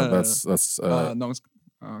 No. That's Nong's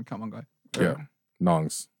Kamangai. yeah,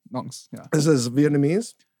 Nong's. Yeah. This is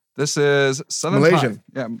Vietnamese. This is Southern Malaysian.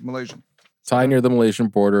 Thai. Yeah, Malaysian. Thai near the Malaysian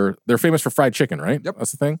border. They're famous for fried chicken, right? Yep.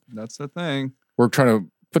 That's the thing. That's the thing. We're trying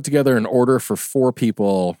to put together an order for 4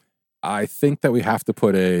 people. I think that we have to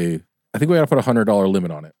put a $100 limit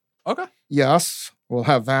on it. Okay. Yes, we'll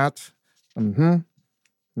have that. No.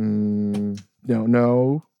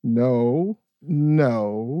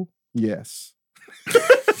 Yes.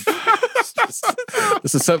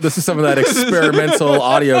 This is some of that experimental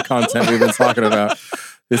audio content we've been talking about.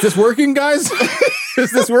 Is this working, guys? Is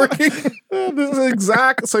this working? This is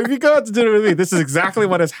exact. So if you go out to dinner with me, this is exactly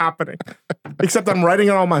what is happening. Except I'm writing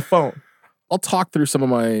it on my phone. I'll talk through some of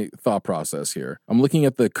my thought process here. I'm looking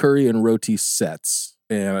at the curry and roti sets,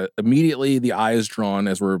 and immediately the eye is drawn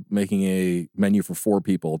as we're making a menu for 4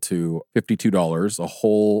 people to $52, a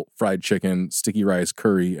whole fried chicken, sticky rice,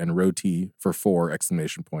 curry, and roti for 4,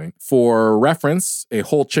 exclamation point. For reference, a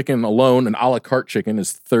whole chicken alone, an a la carte chicken,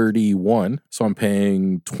 is $31. So I'm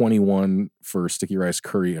paying $21 for sticky rice,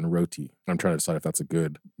 curry, and roti. I'm trying to decide if that's a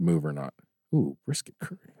good move or not. Ooh, brisket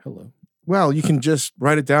curry. Hello. Well, you can just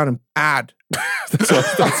write it down and add. That's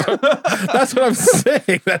what I'm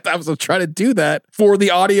saying. I was trying to do that for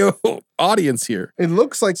the audio audience here. It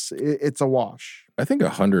looks like it's a wash. I think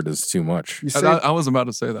 100 is too much. I was about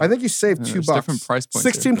to say that. I think you saved $2. Different price points.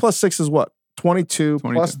 16 plus 6 is what? 22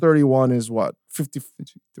 plus 31 is what?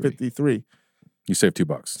 53. You save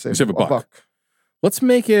 $2. You save a buck. Let's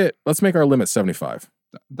make our limit 75.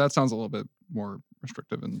 That sounds a little bit more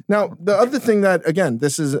restrictive. Now, the other thing that, again,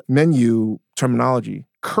 this is menu terminology.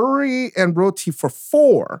 Curry and roti for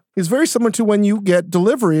 4 is very similar to when you get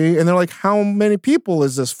delivery and they're like, how many people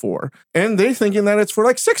is this for? And they're thinking that it's for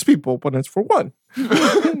like 6 people, but it's for 1.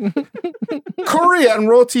 Curry and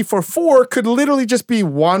roti for 4 could literally just be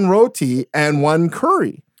 1 roti and 1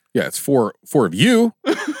 curry. Yeah, it's 4 of you.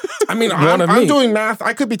 I mean, I'm doing math.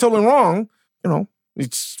 I could be totally wrong.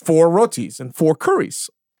 It's 4 rotis and 4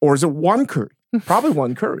 curries. Or is it 1 curry? Probably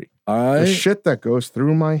 1 curry. The shit that goes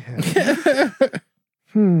through my head.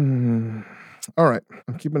 All right.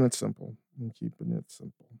 I'm keeping it simple.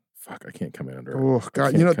 Fuck, I can't come in under. Oh,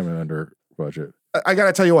 God. Come in under budget. I got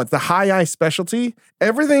to tell you what, the high ice specialty,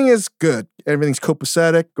 everything is good. Everything's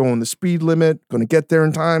copacetic, going the speed limit, going to get there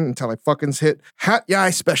in time until I fucking hit hot yai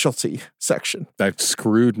specialty section. That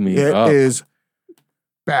screwed me up. It is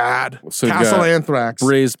bad. So Castle Anthrax.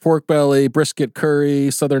 Braised pork belly, brisket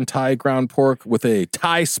curry, southern Thai ground pork with a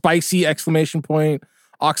Thai spicy exclamation point,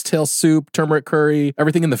 oxtail soup, turmeric curry,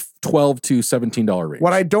 everything in the $12 to $17 range.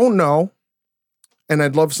 What I don't know, and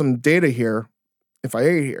I'd love some data here, if I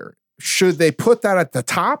ate here, should they put that at the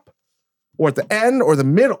top or at the end or the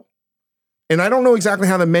middle? And I don't know exactly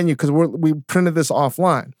how the menu, because we printed this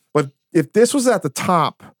offline. But if this was at the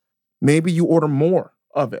top, maybe you order more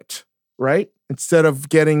of it, right? Instead of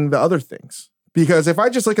getting the other things. Because if I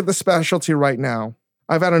just look at the specialty right now,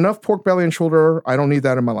 I've had enough pork belly and shoulder. I don't need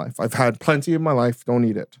that in my life. I've had plenty in my life. Don't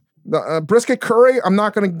need it. The brisket curry, I'm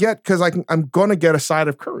not going to get because I'm going to get a side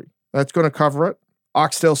of curry. That's going to cover it.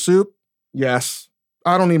 Oxtail soup, yes.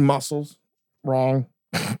 I don't need mussels. Wrong.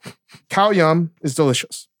 Cow yum is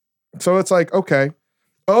delicious. So it's like, okay,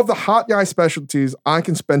 of the hot yai specialties, I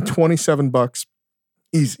can spend $27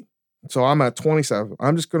 easy. So I'm at 27.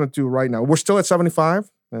 I'm just going to do right now. We're still at 75?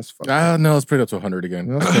 That's fucking... no, let's put it up to 100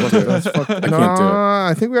 again. I can't do it.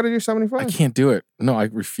 I think we got to do 75. I can't do it. No, I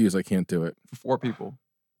refuse. I can't do it. For 4 people.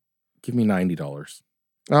 Give me $90.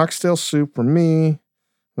 Oxtail soup for me.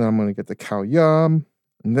 Then I'm going to get the cow yum.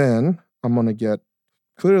 And then I'm going to get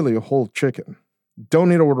clearly a whole chicken. Don't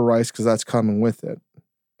need to order rice because that's coming with it.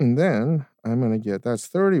 And then I'm going to get, that's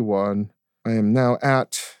 31. I am now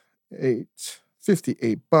at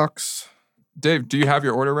 $58. Dave, do you have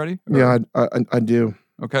your order ready? Yeah, I do.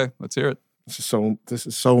 Okay, let's hear it. This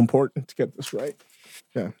is so important to get this right.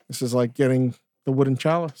 Yeah, this is like getting the wooden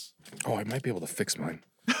chalice. Oh, I might be able to fix mine.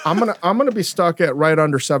 I'm gonna be stuck at right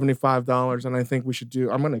under $75, and I think we should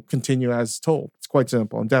I'm gonna continue as told. It's quite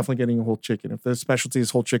simple. I'm definitely getting a whole chicken. If the specialty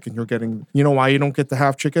is whole chicken, you're getting. You know why you don't get the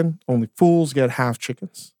half chicken? Only fools get half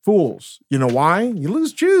chickens. Fools. You know why? You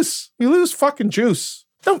lose juice. You lose fucking juice.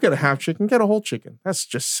 Don't get a half chicken. Get a whole chicken. That's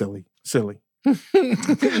just silly.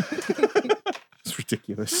 It's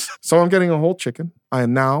ridiculous. So I'm getting a whole chicken. I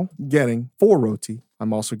am now getting 4 roti.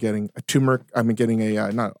 I'm also getting a turmeric. I'm getting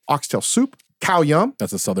a oxtail soup. Cow yum.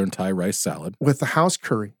 That's a southern Thai rice salad. With the house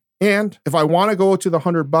curry. And if I want to go to the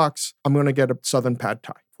 $100, I'm going to get a southern pad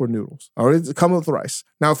thai for noodles. All right, come with the rice.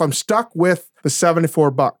 Now, if I'm stuck with the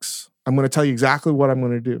 $74, I'm going to tell you exactly what I'm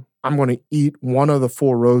going to do. I'm going to eat one of the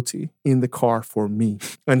 4 roti in the car for me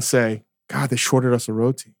and say, God, they shorted us a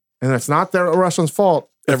roti. And that's not their restaurant's fault.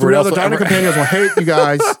 Every other dining companions will hate you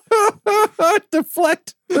guys.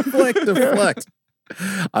 Deflect.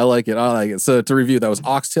 I like it. So to review, that was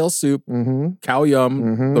oxtail soup, cow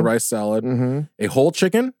yum, the rice salad, a whole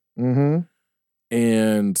chicken,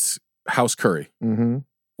 and house curry.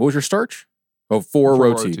 What was your starch? Oh, 4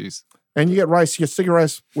 rotis. And you get rice. You get sticky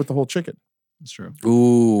rice with the whole chicken. That's true.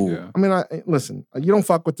 Ooh. Yeah. I mean, listen, you don't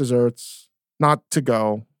fuck with desserts. Not to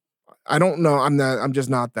go. I don't know. I'm just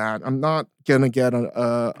not that. I'm not going to get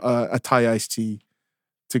a Thai iced tea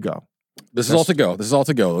to go. This is all to go.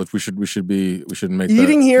 We should make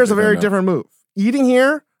eating here is a very different move. Eating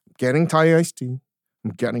here, getting Thai iced tea,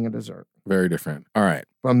 I'm getting a dessert. Very different. All right.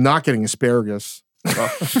 But I'm not getting asparagus.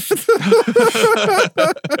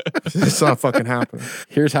 It's not fucking happening.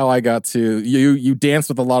 Here's how I got to you danced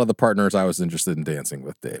with a lot of the partners I was interested in dancing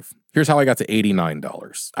with, Dave. Here's how I got to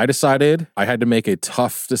 $89. I decided I had to make a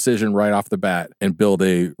tough decision right off the bat and build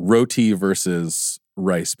a roti versus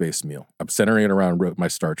rice-based meal. I'm centering it around my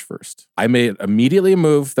starch first. I made immediately a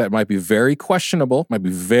move that might be very questionable, might be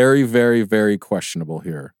very, very, very questionable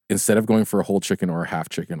here. Instead of going for a whole chicken or a half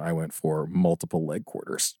chicken, I went for multiple leg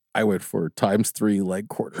quarters. I went for ×3 leg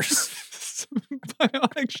quarters.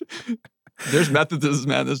 There's method to this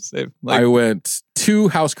madness. Dave. I went 2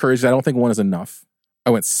 house curries. I don't think 1 is enough. I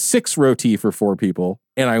went 6 roti for 4 people.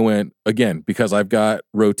 And I went, again, because I've got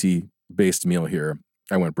roti-based meal here,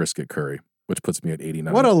 I went brisket curry, which puts me at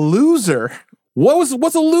 89. What a loser. What's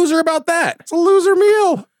a loser about that? It's a loser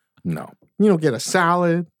meal. No. You don't get a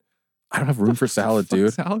salad. I don't have room for salad,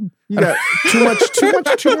 dude. Salad? You got too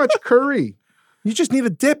much curry. You just need a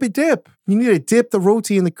dippy dip. You need to dip the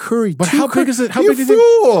roti in the curry. But how big is it? How you big is it?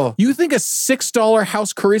 Fool. You think a $6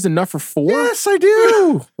 house curry is enough for 4? Yes, I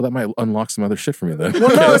do. Well, that might unlock some other shit for me then.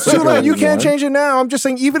 Well, no, it's That's too what late. You I'm can't doing. change it now. I'm just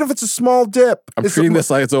saying, even if it's a small dip. I'm treating this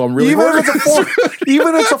like as though I'm really even hungry.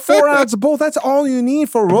 even if it's a 4 ounce bowl, that's all you need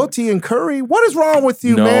for roti and curry. What is wrong with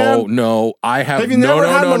you, man? No, I have. Have you never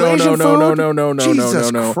had Malaysian food?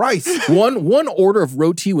 Jesus no. Christ. One order of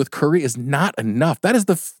roti with curry is not enough. That is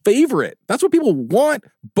the favorite. That's what people want.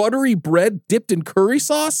 Buttery bread dipped in curry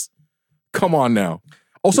sauce? Come on now.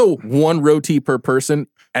 Also, 1 roti per person.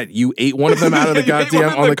 You ate one of them out of the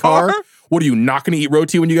goddamn on the car? What are you not going to eat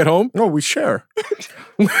roti when you get home? No, we share.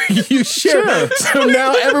 You share. So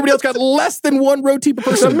now everybody else got less than 1 roti per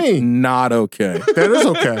person. me. Not okay. That is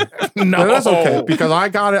okay. No. That is okay because I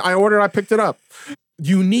got it. I ordered. I picked it up.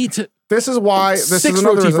 You need to. This is why. This 6 is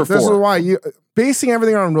another roti reason. for This is 4. why you basing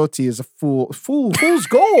everything on roti is a fool's gold. Fool's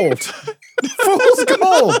gold.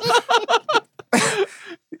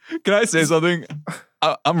 Can I say something?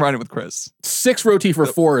 I'm riding with Chris. 6 roti for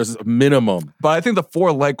 4 is minimum. But I think the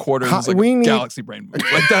 4 leg quarters is like we need- galaxy brain move.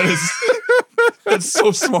 Like that is that's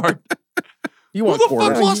so smart. You want Who the fuck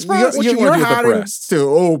quarters? lost What breasts? you want to do with the hiding breasts? to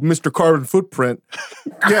Mr. Carbon Footprint.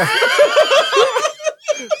 Yeah.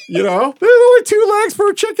 You know, there's only 2 legs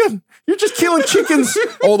per chicken. You're just killing chickens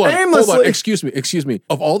Hold on. aimlessly. Excuse me.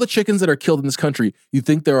 Of all the chickens that are killed in this country, you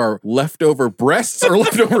think there are leftover breasts or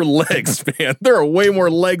leftover legs, man? There are way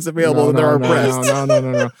more legs available than there are breasts.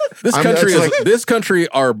 No. This I mean, country it's is like- this country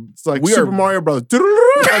are It's like we Super are Mario Bros.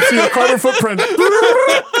 I see a carbon footprint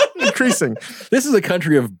increasing. this is a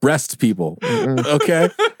country of breast people. Okay?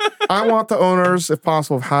 I want the owners, if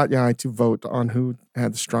possible, of Hot Yai to vote on who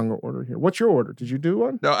had the stronger order here. What's your order? Did you do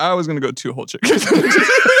one? No, I was gonna go 2 whole chickens.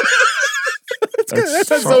 It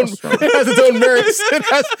has its own merits.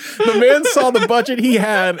 The man saw the budget he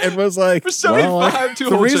had and was like, For 75, 2 The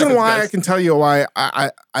whole reason chickens, why guys. I can tell you why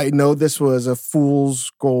I know this was a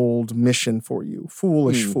fool's gold mission for you.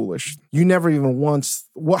 Foolish. You never even once.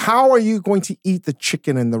 How are you going to eat the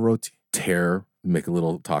chicken and the roti? tear, make a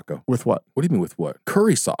little taco. With what? What do you mean with what?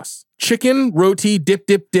 Curry sauce. Chicken, roti, dip.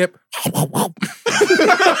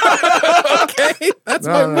 Okay, that's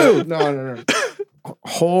my move. No.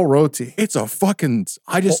 Whole roti. It's a fucking,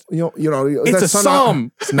 I just, It's a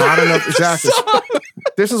sum. It's not enough. Exactly.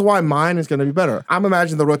 This is why mine is going to be better. I'm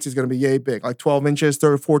imagining the roti is going to be yay big, like 12 inches,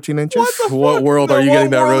 14 inches. What world are you What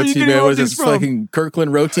getting that world are you roti, getting man? Was rotis this from? fucking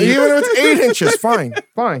Kirkland roti? Even if it's 8 inches, fine.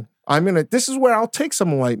 This is where I'll take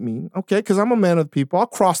some white meat, okay? Because I'm a man of the people. I'll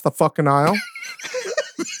cross the fucking aisle.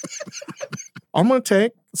 I'm going to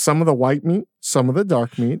take some of the white meat, some of the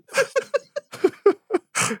dark meat.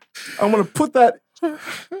 I'm going to put that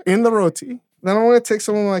in the roti. Then I'm going to take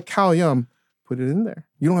some of my cow yum, put it in there.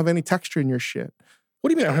 You don't have any texture in your shit. What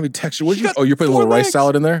do you mean I don't have any texture? What You you? got Oh, you're putting a little 4 rice legs.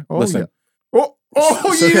 salad in there? Oh, Listen. yeah. Oh,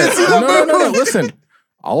 It's you okay. didn't see that No. move? Listen,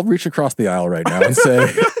 I'll reach across the aisle right now and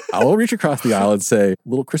say,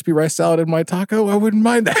 little crispy rice salad in my taco. I wouldn't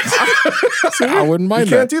mind that. I wouldn't mind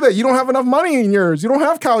You can't that. do that. You don't have enough money in yours. You don't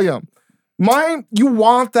have cow yum. Mine, you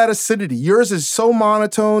want that acidity. Yours is so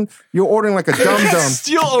monotone. You're ordering like a dum-dum.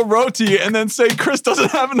 Steal a roti and then say Chris doesn't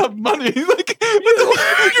have enough money. Like, you're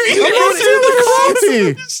eating roti in the crops. Roti.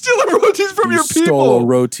 You're stealing rotis from your Stole people. a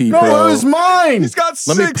roti, No, bro. it was mine. He's got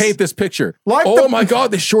 6. Let me paint this picture. Like oh the- my God,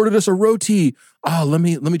 they shorted us a roti. Oh,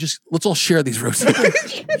 let's all share these rotis.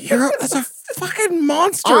 That's a fucking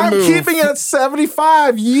monster I'm move. keeping it at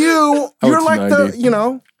 75. You're it's like 90.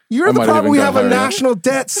 You're I the might have problem. even We gone have a higher than that. national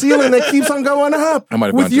debt ceiling that keeps on going up I might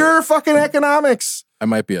have with gone to- your fucking economics. I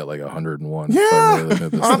might be at like 101. if I Yeah, really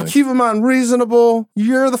hit this I'm thing. keeping mine reasonable.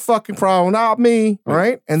 You're the fucking problem, not me. All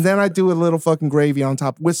right, and then I do a little fucking gravy on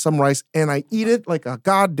top with some rice, and I eat it like a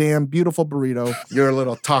goddamn beautiful burrito. Your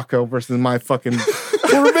little taco versus my fucking.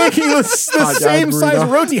 We're making the Hot dog same size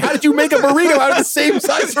burrito. roti. How did you make a burrito out of the same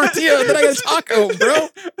size tortilla? And then I got a taco, bro.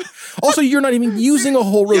 Also, you're not even using a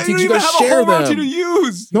whole roti Yeah, you because don't you even gotta have a share whole roti to them.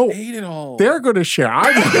 use. No, Ate it all. they're going to share.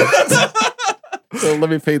 I So let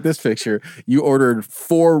me paint this picture. You ordered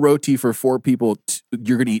 4 roti for 4 people.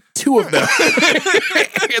 You're going to eat 2 of them.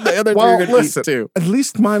 And the other 3 are going to eat 2. At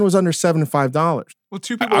least mine was under $75. Well,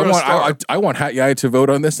 2 people are going to I want Hat Yai to vote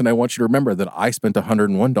on this, and I want you to remember that I spent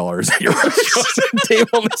 $101 at your restaurant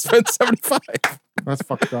table and spent $75. That's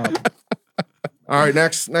fucked up. All right,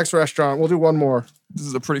 next restaurant. We'll do one more. This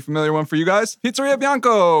is a pretty familiar one for you guys. Pizzeria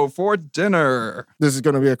Bianco for dinner. This is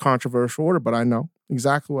going to be a controversial order, but I know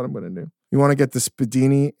exactly what I'm going to do. You want to get the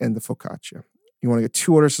spadini and the focaccia. You want to get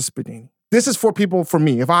 2 orders of spadini. This is for people, for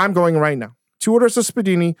me, if I'm going right now. 2 orders of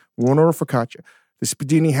spadini, 1 order of focaccia. The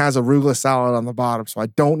spadini has arugula salad on the bottom, so I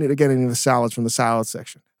don't need to get any of the salads from the salad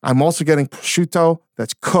section. I'm also getting prosciutto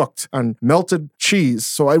that's cooked on melted cheese,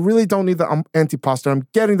 so I really don't need the antipasto. I'm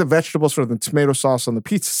getting the vegetables for the tomato sauce on the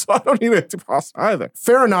pizza, so I don't need antipasto either.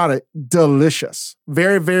 Farinata, delicious.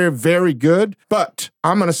 Very, very, very good, but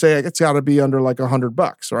I'm going to say it's got to be under like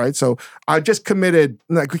 $100, right? So I just committed,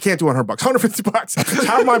 like we can't do $100, $150.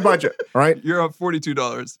 Half my budget, all right? You're up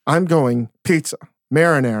 $42. I'm going pizza,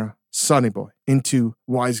 marinara, Sonny Boy into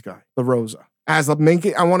Wise Guy, the Rosa. As the main,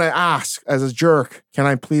 I want to ask, as a jerk, can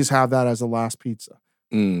I please have that as the last pizza?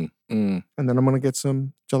 And then I'm going to get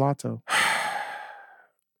some gelato.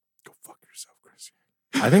 Go fuck yourself, Chris.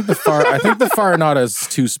 I think the farinata is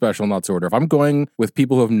too special not to order. If I'm going with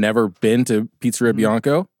people who have never been to Pizzeria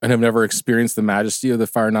Bianco and have never experienced the majesty of the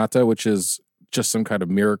farinata, which is just some kind of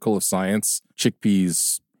miracle of science,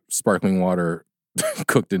 chickpeas, sparkling water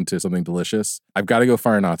cooked into something delicious, I've got to go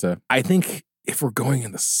farinata. I think if we're going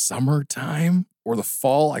in the summertime or the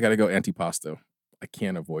fall, I got to go antipasto. I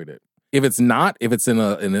can't avoid it. If it's not, if it's in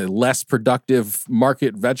a less productive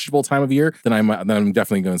market vegetable time of year, then I'm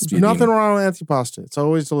definitely going spiedini. Nothing wrong with antipasto. It's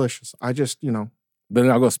always delicious. I just,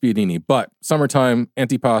 Then I'll go spiedini. But summertime,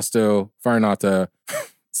 antipasto, farinata,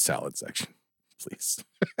 salad section, please.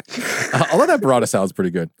 Although that burrata salad's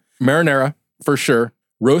pretty good. Marinara, for sure.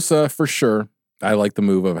 Rosa, for sure. I like the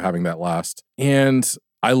move of having that last. And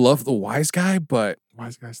I love the Wise Guy, but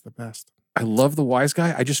Wise Guy's the best. I love the Wise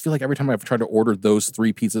Guy. I just feel like every time I've tried to order those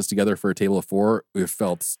 3 pizzas together for a table of 4, it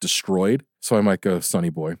felt destroyed. So I might go Sonny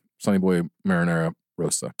Boy, marinara,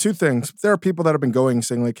 rosa. 2 things. There are people that have been going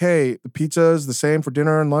saying like, hey, the pizza is the same for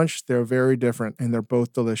dinner and lunch. They're very different and they're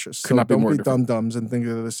both delicious. So don't be dum-dums and think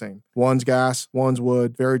they're the same. One's gas, one's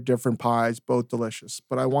wood, very different pies, both delicious.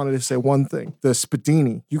 But I wanted to say one thing. The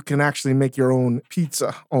spadini, you can actually make your own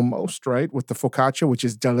pizza almost, right? With the focaccia, which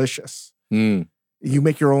is delicious. You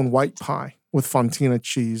make your own white pie with fontina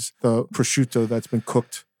cheese, the prosciutto that's been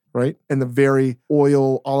cooked, right? And the very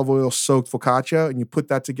olive oil soaked focaccia, and you put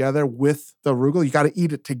that together with the arugula. You got to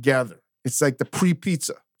eat it together. It's like the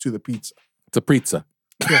pre-pizza to the pizza. It's a pizza.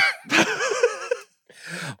 Yeah.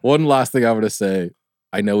 One last thing I'm going to say.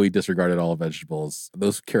 I know we disregarded all vegetables.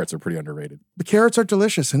 Those carrots are pretty underrated. The carrots are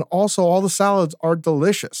delicious, and also all the salads are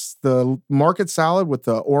delicious. The market salad with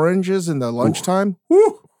the oranges in the lunchtime,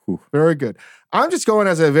 very good. I'm just going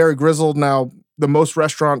as a very grizzled now. The most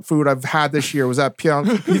restaurant food I've had this year was at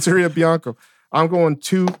Pizzeria Bianco. I'm going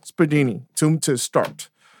 2 spadini, 2 to start.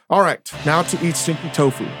 All right, now to eat stinky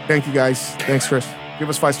tofu. Thank you, guys. Thanks, Chris. Give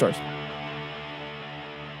us 5 stars.